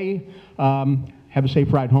today. Have a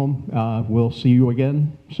safe ride home. We'll see you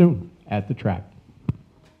again soon at the track.